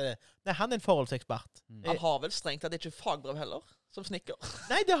tilsier at nei, han er en forholdsekspert. Han har vel strengt at det ikke er fagbrev heller, som snikker.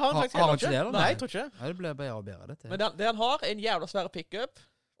 Nei, det har han faktisk Har han heller ikke det, ikke. da? Nei, jeg tror ikke. Ja, det blir bedre og bedre, dette. Men det han har, er en jævla svære pickup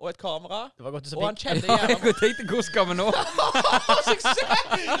og et kamera. Det var godt å se Og han pikk. kjenner Ja, gjerne jeg tenkte, hvor skal vi nå? Suksess!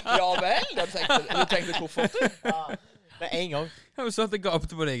 Ja vel, du tenkte koffert, du. Ja. Med en gang. Jeg har satt og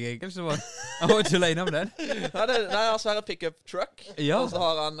gapte på deg, egentlig, så han var ikke alene om den. Nei, det er svære pickup truck. Ja. Og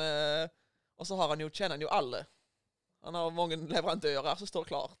så har han jo, kjenner han jo alle. Han har mange leverandører som står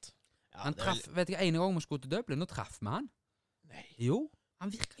klart. Ja, Han traff, vet jeg, en gang vi skulle til Dublin, og traff med han. Nei. Jo,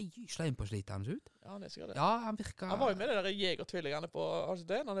 han virka gysla inn på slitende ut. Ja, det er sikkert det. Ja, han virka... Han var jo med de der jegertvillingene på, har du sett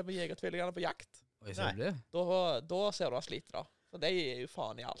det? Når han er på jegertvillingene på jakt. Oi, ser du det? Da ser du han sliter da. Så de er jo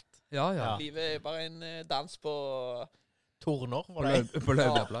faen i alt. Ja, ja. Ja. Livet er bare en dans på... Torner, På, var det. på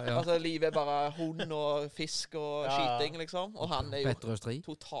løvdepla, ja. Altså, livet er bare hund og fisk og Ja. skyting, liksom. Og han er jo Petter og Stri.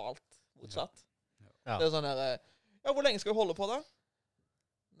 totalt motsatt. Ja. Det er sånn der, ja, hvor lenge skal vi holde på da?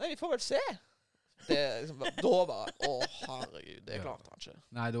 Nei, vi får vel se. Det er liksom, da bare, herregud, det klarte han ikke.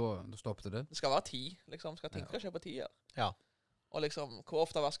 Nei, da stoppet det. Det skal være 10, liksom. Ting skal skje på 10 her. Ja. Og liksom, hvor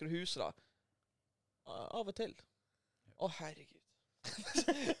ofte vasker du huset da? Av og til. Herregud.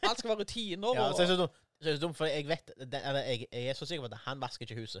 Alt skal være rutiner. Ja, og... så er det så dumt, for jeg vet, jeg er så sikker på at han vasker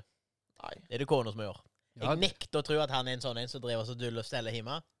ikke huset. Nei. Det er det kona som gjør. Ja, Jeg nekter å tro at han er en sånn en som driver så dull og steller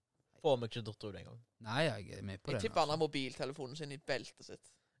hjemme. Får meg ikke til å tro det en gang. Nei, jeg er med på Jeg det. tipper han har mobiltelefonen sin i beltet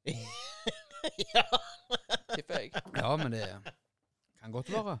sitt. Ja. Tipper jeg. Ja, men det kan godt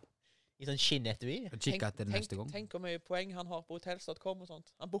være. I sånn skinnetui. Jeg kikker etter det neste gang. Tenk hvor mye poeng han har på hotels.com og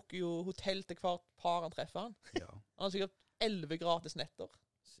sånt. Han booker jo hotell til hvert par han treffer han. Ja, Han har sikkert 11 gratis netter.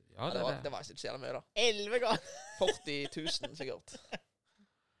 ja Ja, det er det. det var ikke så jævlig mye da. 11 ganger. 40 000 sikkert.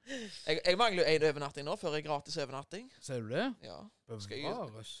 Jeg mangler jo en overnatting nå, før jeg gratis overnatting. Ser du det? Ja.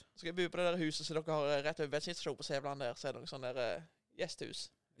 Bevares. Så skal jeg bo på det der huset så dere har rett over bensinstasjon på Sævland der, så er det noe sånn der gjesthus.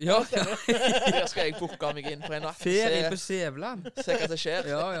 Ja, Der skal jeg booke meg inn på en natt. ferie på Sævland. Se hva som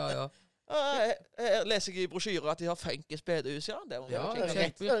skjer. Ja, ja, ja. Her leser jeg i brosjyrer at de har Funkes bedehus, ja. Det må vi Ja, jo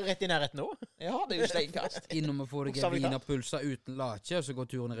kikke. Rett i nærheten nå. Ja, det er jo steinkast. Innom og få deg en Bokstavelig talt. wienerpølse uten lake, og så går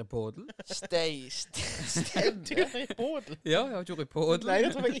turen ned i Pådel. Stemmer. Du er i båten. Ja, jeg har tur i Pådel. Nei,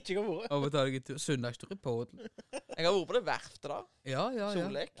 det tror jeg ikke jeg har vært. Av og til en tur. Søndagstur i Pådel. Jeg har vært på det verftet da. Ja, ja, ja.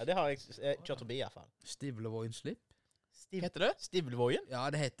 Sollek. Ja, det har jeg kjørt forbi i hvert fall. Stivlevoien slipp. Heter det? Stivlevoien? Ja,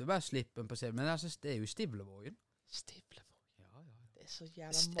 det heter bare slippen på Sævland, men altså, det er jo Stivlevoien. Stivlevåg. Ja, ja. Det er så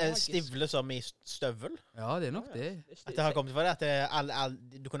jævla magisk. Stivle som i støvel? Ja, det er nok det. At det har kommet fra det at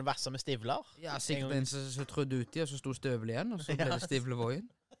du kunne vasse med stivler? Ja, sikkert en som trødde uti, og så sto støvel igjen, og så ble det Stivlevoien.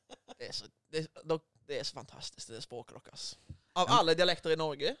 Det er så fantastisk, det språket deres. Av alle dialekter i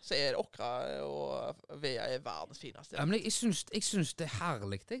Norge, så er Åkra og Vea er verdens fineste. Ja, men jeg syns det er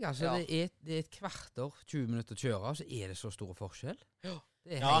herlig, jeg. Altså, Ja. det er et kvarter, 20 minutter å kjøre, og så er det så stor forskjell. Ja.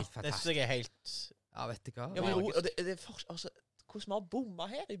 Det er Ja, helt det synes fantastisk. jeg er helt... Ja, vet du hva? Ja, men Magisk. det er altså, hvordan vi har bomma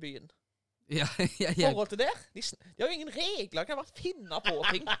her i byen. Ja, ja, I ja. forhold til der. De har jo ingen regler. Kan bare finne på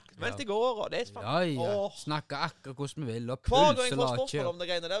ting mens det går. Og det er så Ja, ja. Åh. Snakke akkurat hvordan vi vil, og Hver gang pølse jeg får lake. spørsmål om det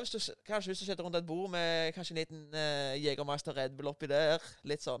greiene der, kanskje hvis du sitter rundt et bord med kanskje en liten Jegermeister Red Bull oppi der,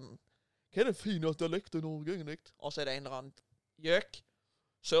 litt sånn, hva er det fine dialekt i Norge egentlig? Og så er det en eller annen gjøk,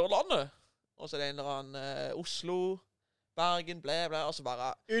 Sørlandet, og så er det en eller annen Oslo, Bergen, blæ, blæ, og så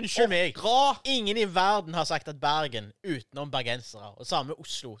bare... Unnskyld meg. Bra! Ingen i verden har sagt at Bergen utenom bergensere. Og samme med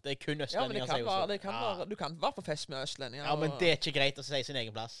Oslo. Det er kun Ja, men østlendinger som sier Oslo. du kan være på fest med østlendinger. Ja, men og- det er ikke greit å si sin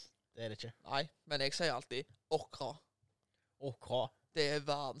egen plass. Det er det ikke. Nei, men jeg sier alltid Åkra. Åkra. Det er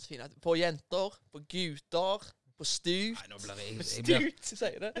verdens fineste. På jenter, på gutter, på stut. Nei, nå blir jeg Stut,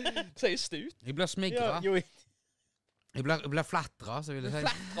 sier det. Sier stut. Jeg blir smigra. Ja, jo, Jeg blir flatra, så vil jeg si.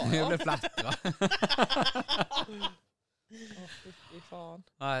 Flatra, Jeg ja. blir flatra. Fy faen.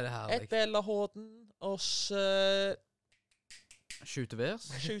 Nei, det er Et herlig. Bellahåden, og så Skyteværs.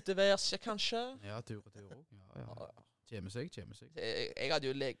 Skyteværs, kanskje. Ja, tur og tur. Ja. Kjemme seg. Jeg hadde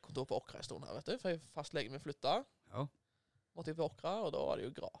jo legekontor på Åkra en stund her, vet du. For fastlegen min flytta. Ja. Måtte jeg på Åkra, og da var det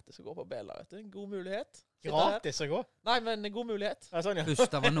jo gratis å gå på Bella, vet du. En god mulighet. Sitte gratis å gå. her. Nei, men en god mulighet. Ja, sånn, ja.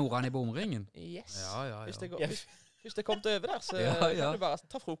 Først var Noran i bomringen. Yes. Ja. Hvis det kom til over der, så Ja. kan du bare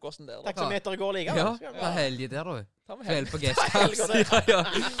ta frokosten der. Da. Taksometer går like. Ja, altså. det er helg der, da. Ta med Kveld hjem. på helg Guesthouse. går det. Ja.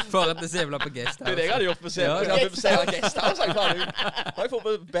 For at det sevla på Det er det Guesthouse. jeg hadde gjort med Ja, Sebra. ja. Jeg hadde besøkt Guesthouse. Har jeg fått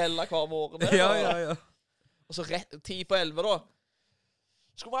på Bella hver morgen. der, Ja. Og så rett 10 på 11 da.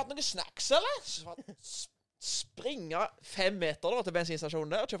 Skulle vi hatt noen snacks, eller? Så var det springe 5 meter da til bensinstasjonen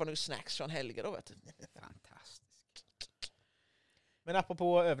der og kjøpe noen snacks for en helge da, vet du. Fantastisk. Men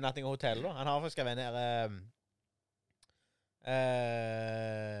apropos overnatting og hotell, da. Han har faktisk skrevet ned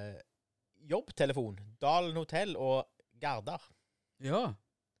jobbtelefon, Dalen hotell og Gardar. Ja.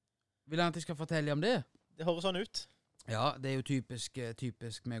 Vil han at jeg skal fortelle om det? Det høres sånn ut. Ja, det er jo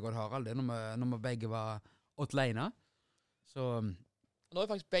typisk meg og Harald, det, når vi begge var alene. Så Nå er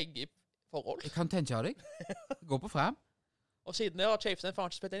faktisk begge i forhold. jeg kan tenke av deg. Gå på frem. Og siden det har Chafesen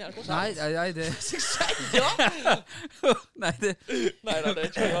faen ikke spilt inn i NRK. Nei, det Ja! Nei, det Nei, det er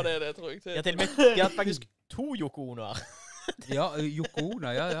ikke det tror jeg. De har til og med de har faktisk 2 Yoko-Onoer. Ja,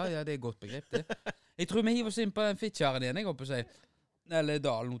 Yokona, ja, det er et godt begrep, det. Jeg tror vi hiver oss inn på den Fitjaren igjen, jeg håper å si. Eller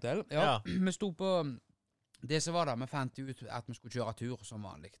Dalen hotell. Ja, vi sto på det som var da, vi fant ut at vi skulle kjøre tur som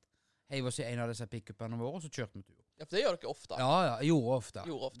vanlig. Heiv oss i en av disse pick-upene våre, og så kjørte vi tur. Ja, for det gjør dere ofte. Ja, jeg gjorde ofte.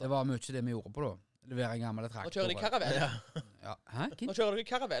 Gjorde ofte. Det var mye det vi gjorde på da. Levere en gammel Nå traktor. kjører de karavell. Ja. Hæ? Nå kjører dere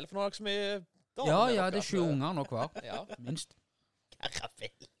karavell, for nå har dere så mye damer Ja, med det dere. er 7 unger nå hver. Ja, Minst.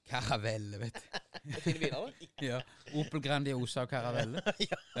 Karavell. Karavelle, vet du. det er fine viner, da. Ja. Opel Grandiosa og Karavelle.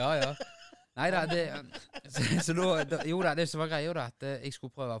 Ja. Nei da, så da, jo da, det som var greia da, at jeg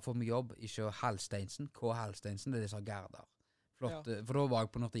skulle prøve å få meg jobb i Halsteinsen, K. Halsteinsen, det er det som har Gardar. Flott, for da var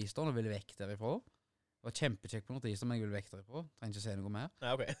jeg på Nordisteren og ville vekk derifra. Det var kjempekjekt på Nordisteren, men jeg ville vekk derifra. Trenger ikke si noe mer.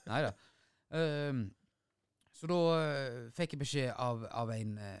 Ja, ok. Neida. Så da fikk jeg beskjed av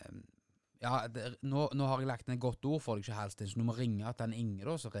en nå har jeg lagt ned et godt ord for deg, Halstein, så du må ringe til den Inge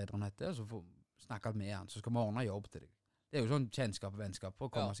da, så redder han etter, så får snakke med han, så skal vi ordne jobb til deg. Det er jo sånn kjennskap og vennskap for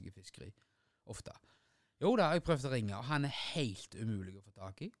å komme seg i fiskeri, ofte. Jo da, jeg prøvde å ringe, og han er helt umulig å få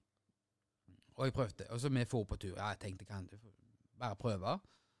tak i. Og jeg prøvde, og så vi får på tur. Ja, jeg tenkte, kan du bare prøve?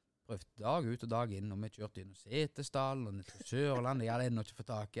 Prøvde dag ut og dag inn, og vi kjørte inn i Setesdal, og ned til Sørland, jeg hadde ennå ikke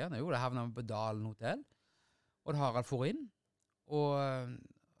fått tak i han. Jo, det havnet vi på Dalen hotell, og det Harald for inn, og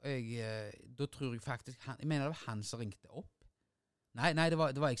da tror jeg faktisk, jeg mener det var han som ringte opp. Nei, det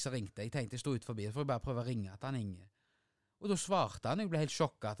var jeg som ringte. Jeg tenkte jeg stod ut forbi, så får jeg bare prøve å ringe til han Inge. Og da svarte han, jeg ble helt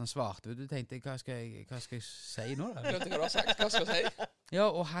sjokket at han svarte. Du tenkte, hva skal jeg si nå da? Glemte hva du har sagt, hva skal jeg si? Ja,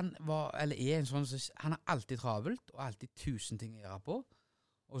 og han er en sånn, han er alltid travelt, og alltid 1000 ting å gjøre på.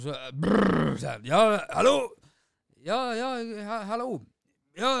 Og så, sa han, ja, hallo? Ja, hallo?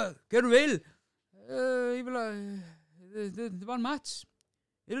 Ja, hva du vil? Jeg vil ha, det var en Mats.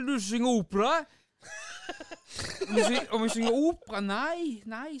 Er det du som synger opera? Om jeg synger opera?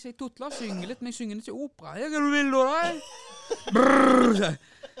 Nei, så jeg tutler og synger litt, men jeg synger ikke opera. Ja, hva du vil da?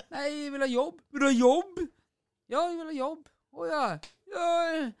 Nei, jeg vil ha jobb. Vil du ha jobb? Ja, jeg vil ha jobb. Åja.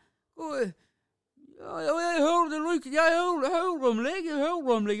 Jeg hører om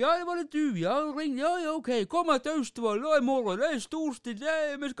deg. Ja, det var det du, ja. Ring, ja, ok. Kom til Austevoll da i morgen. Det er storstilt.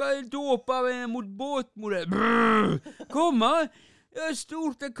 Vi skal ha en dåp av en mot båtmodell. Kom, ja,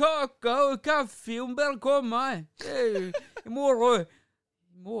 stort kake og kaffe, om bare komme. I morgen.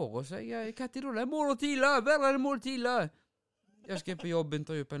 I morgen, sier jeg. Hva tid da? I morgen tidlig. Bare er det morgen tidlig. Jeg skal på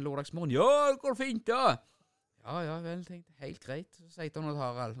jobbintervju på en lørdagsmorgen. Ja, det går fint da. Ja, vel, tenkte helt greit. Så sier han til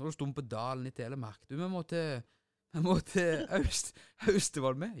Harald, og da stod på Dalen i Telemark. Du, vi må til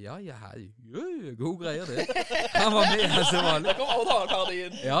Austevoll med. Ja, gode greier det. Han var med, altså vanlig. Da kommer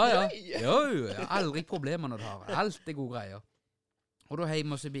Harald-kardien. Ja, aldri problemer når du har. Alt er gode greier. Og da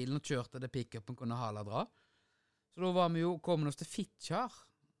heim oss i bilen og kjørte det pick-upen kunne Hala dra. Så da var vi jo kommet oss til Fitjar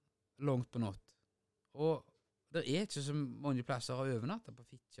langt på natt. Og det er ikke så mange plasser å overnatte på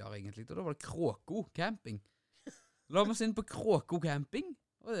Fitjar egentlig. Og da var det Kråko camping. La oss inn på Kråko camping,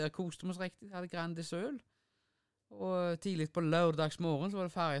 og der koste vi oss riktig, hadde Grandis øl. Og tidlig på lørdagsmorgen så var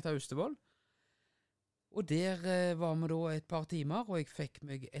det ferie til Austevoll. Og der var vi da et par timer, og jeg fikk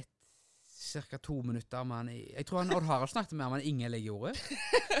meg et cirka 2 minutter med han jeg tror han Odd Harald snakket med han, men ingen legger ordet.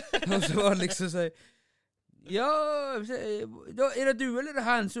 Og så var det liksom så ja, da er det du eller er det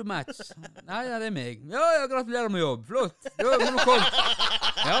han som Mats? Nei, ja, det er meg. Ja, gratulerer med jobb. Flott. Da må du komme.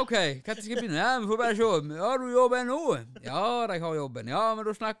 Ja, ok. Hva skal jeg begynne? Ja, vi får bare se. Ja, du jobber nå? Ja, jeg har jobben. Ja, men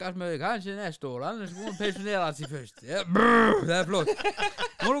da snakkes vi kanskje neste år. Annars må vi pensjonere seg først. Ja, brrr, det er flott.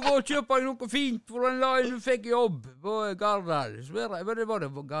 Må du gå og kjøpe deg noe fint for den dagen du fikk jobb på Gardal. Hva var det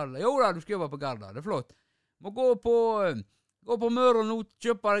på Gardal? Jo da, du skal jobbe på Gardal. Det er flott. Må gå på Møre og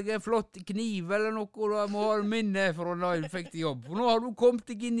kjøpe deg en flott kniv eller noe, og du må ha minne for den dagen du fikk deg jobb. For nå har du kommet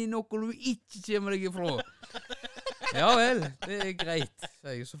deg inn i noe du ikke kommer deg ifra. Ja vel, det er greit.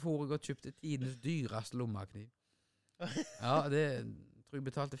 Så får jeg og kjøpte tidens dyreste lommakniv. Ja, jeg tror jeg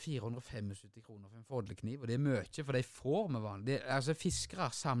betalte 475 kroner for en fodlekniv, og det er mye, for de får med vanlig. Altså,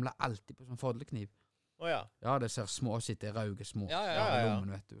 fiskere samler alltid på sånn fodlekniv. Ja. Ja, det ser små, sitter rauge små. Ja. Lommen,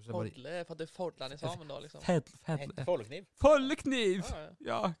 vet du. Fodle, for at det fodler den sammen da, liksom. Foldekniv. Foldekniv!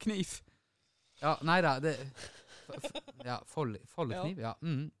 Ja, kniv. Ja, nei da, det... Ja, foldekniv, ja.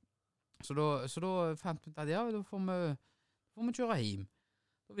 Så da fant vi ut at ja, da får vi kjøre hjem.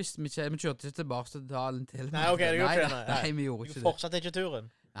 Da visste vi ikke, vi kjørte ikke tilbake til dalen til. Nei, ok, det gjorde ikke det. Nei, vi gjorde ikke det. Du fortsatte ikke turen.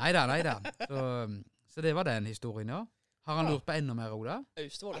 Neida. Så det var den historien, ja. Har han lurt på enda mer, Ola?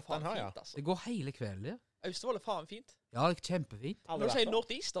 Austevoll er faen fint, altså. Det går hele kvelden, ja. Austevoll er faen fint. Ja, det er kjempefint. Når du sier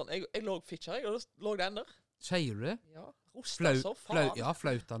Northeastern, jeg lå Fitcher, og da lå den der. Sier du det? Ja, roster så faen. Ja,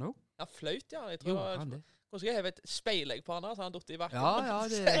 flauta nå. Ja, flaut, ja. Jeg tror han det. Hvordan skal jeg heve et speilegg på han her, så han dott i bakken? Ja,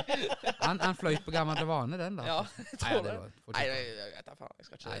 han fløyt på gammel vane, den da. Ja, jeg tror det. Nei, jeg tar faen, jeg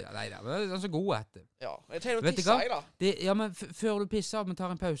skal ikke... Nei, men det er så god etter. Ja, jeg tenker å tisse i da. Ja, men før du pisser, men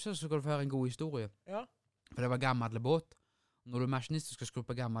tar en pause, så skal du få høre en god historie. Ja. For det var gammel båt. Når du er maskinist og skal skru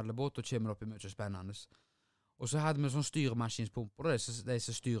på gammel båt, da kommer det opp i mye spennende. Og så hadde vi sånn styremaskinspumper, de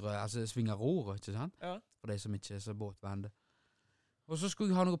som styrer, altså svinger roret, ikke sant? Ja. For de som ikke er så båtvande. Og så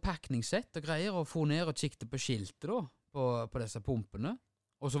skulle jeg ha noe pakningssett og greier, og få ned og kikte på skiltet da, på disse pumpene.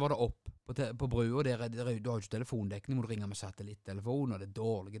 Og så var det opp på brua, du har jo ikke telefondekning, må du ringe med satellittelefon, og det er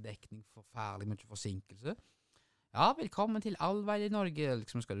dårlig dekning, forferdelig mye forsinkelse. Ja, velkommen til Allveil i Norge,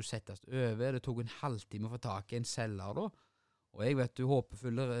 liksom skal du settes over, det tok en halvtime å få tak i en selger da, og jeg vet du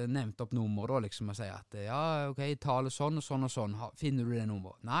håpefulle nevnte opp nummer da, liksom, og sier at ja, ok, tallet sånn og sånn og sånn, finner du det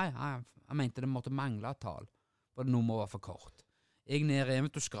nummeret? Nei, jeg mente det måtte mangle et tal, for det nummeret var for kort. Jeg ned i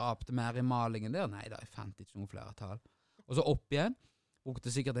og skrapte mer i malingen der. Nei da, jeg fant ikke noen flere tall. Og så opp igjen.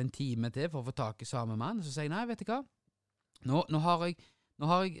 Brukte sikkert en time til for å få tak i samme mann. Så sier jeg, nei, vet du hva? Nå har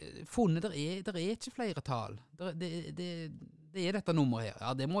jeg funnet, der er ikke flere tall. Det er dette nummeret her.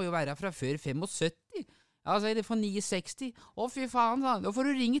 Ja, det må jo være fra før 75. Ja, så er det fra 69. Å, fy faen, da får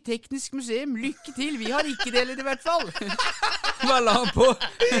du ringe Teknisk Museum. Lykke til, vi har ikke det i hvert fall. Hva la han på?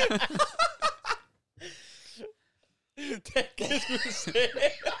 Teknisk Museum.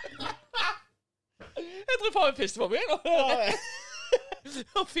 Jeg tror faen vi piste på meg nå.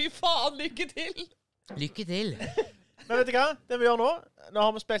 Fy faen, lykke til. Lykke til. Men vet du hva? Det vi gjør nå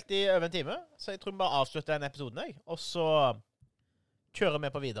har vi spilt i over en time, så jeg tror vi bare avslutter denne episoden, og så kjører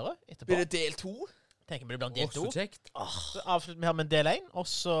vi på videre etterpå. Blir det del 2? Tenker vi det blir del 2. Så kjekt. Så avslutter vi her med en del 1, og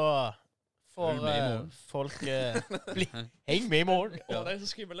så får folk heng med i morgen. Ja, det er så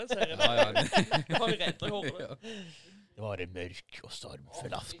skummel den serien. Ja. Har vi rett i håret. Det var en mørk og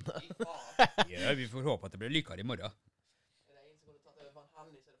stormfull aften. Ja, vi får håpe at det blir lykkere i morgen.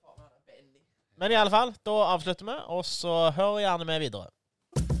 Men i alle fall, da avslutter vi, og så hør gjerne med videre.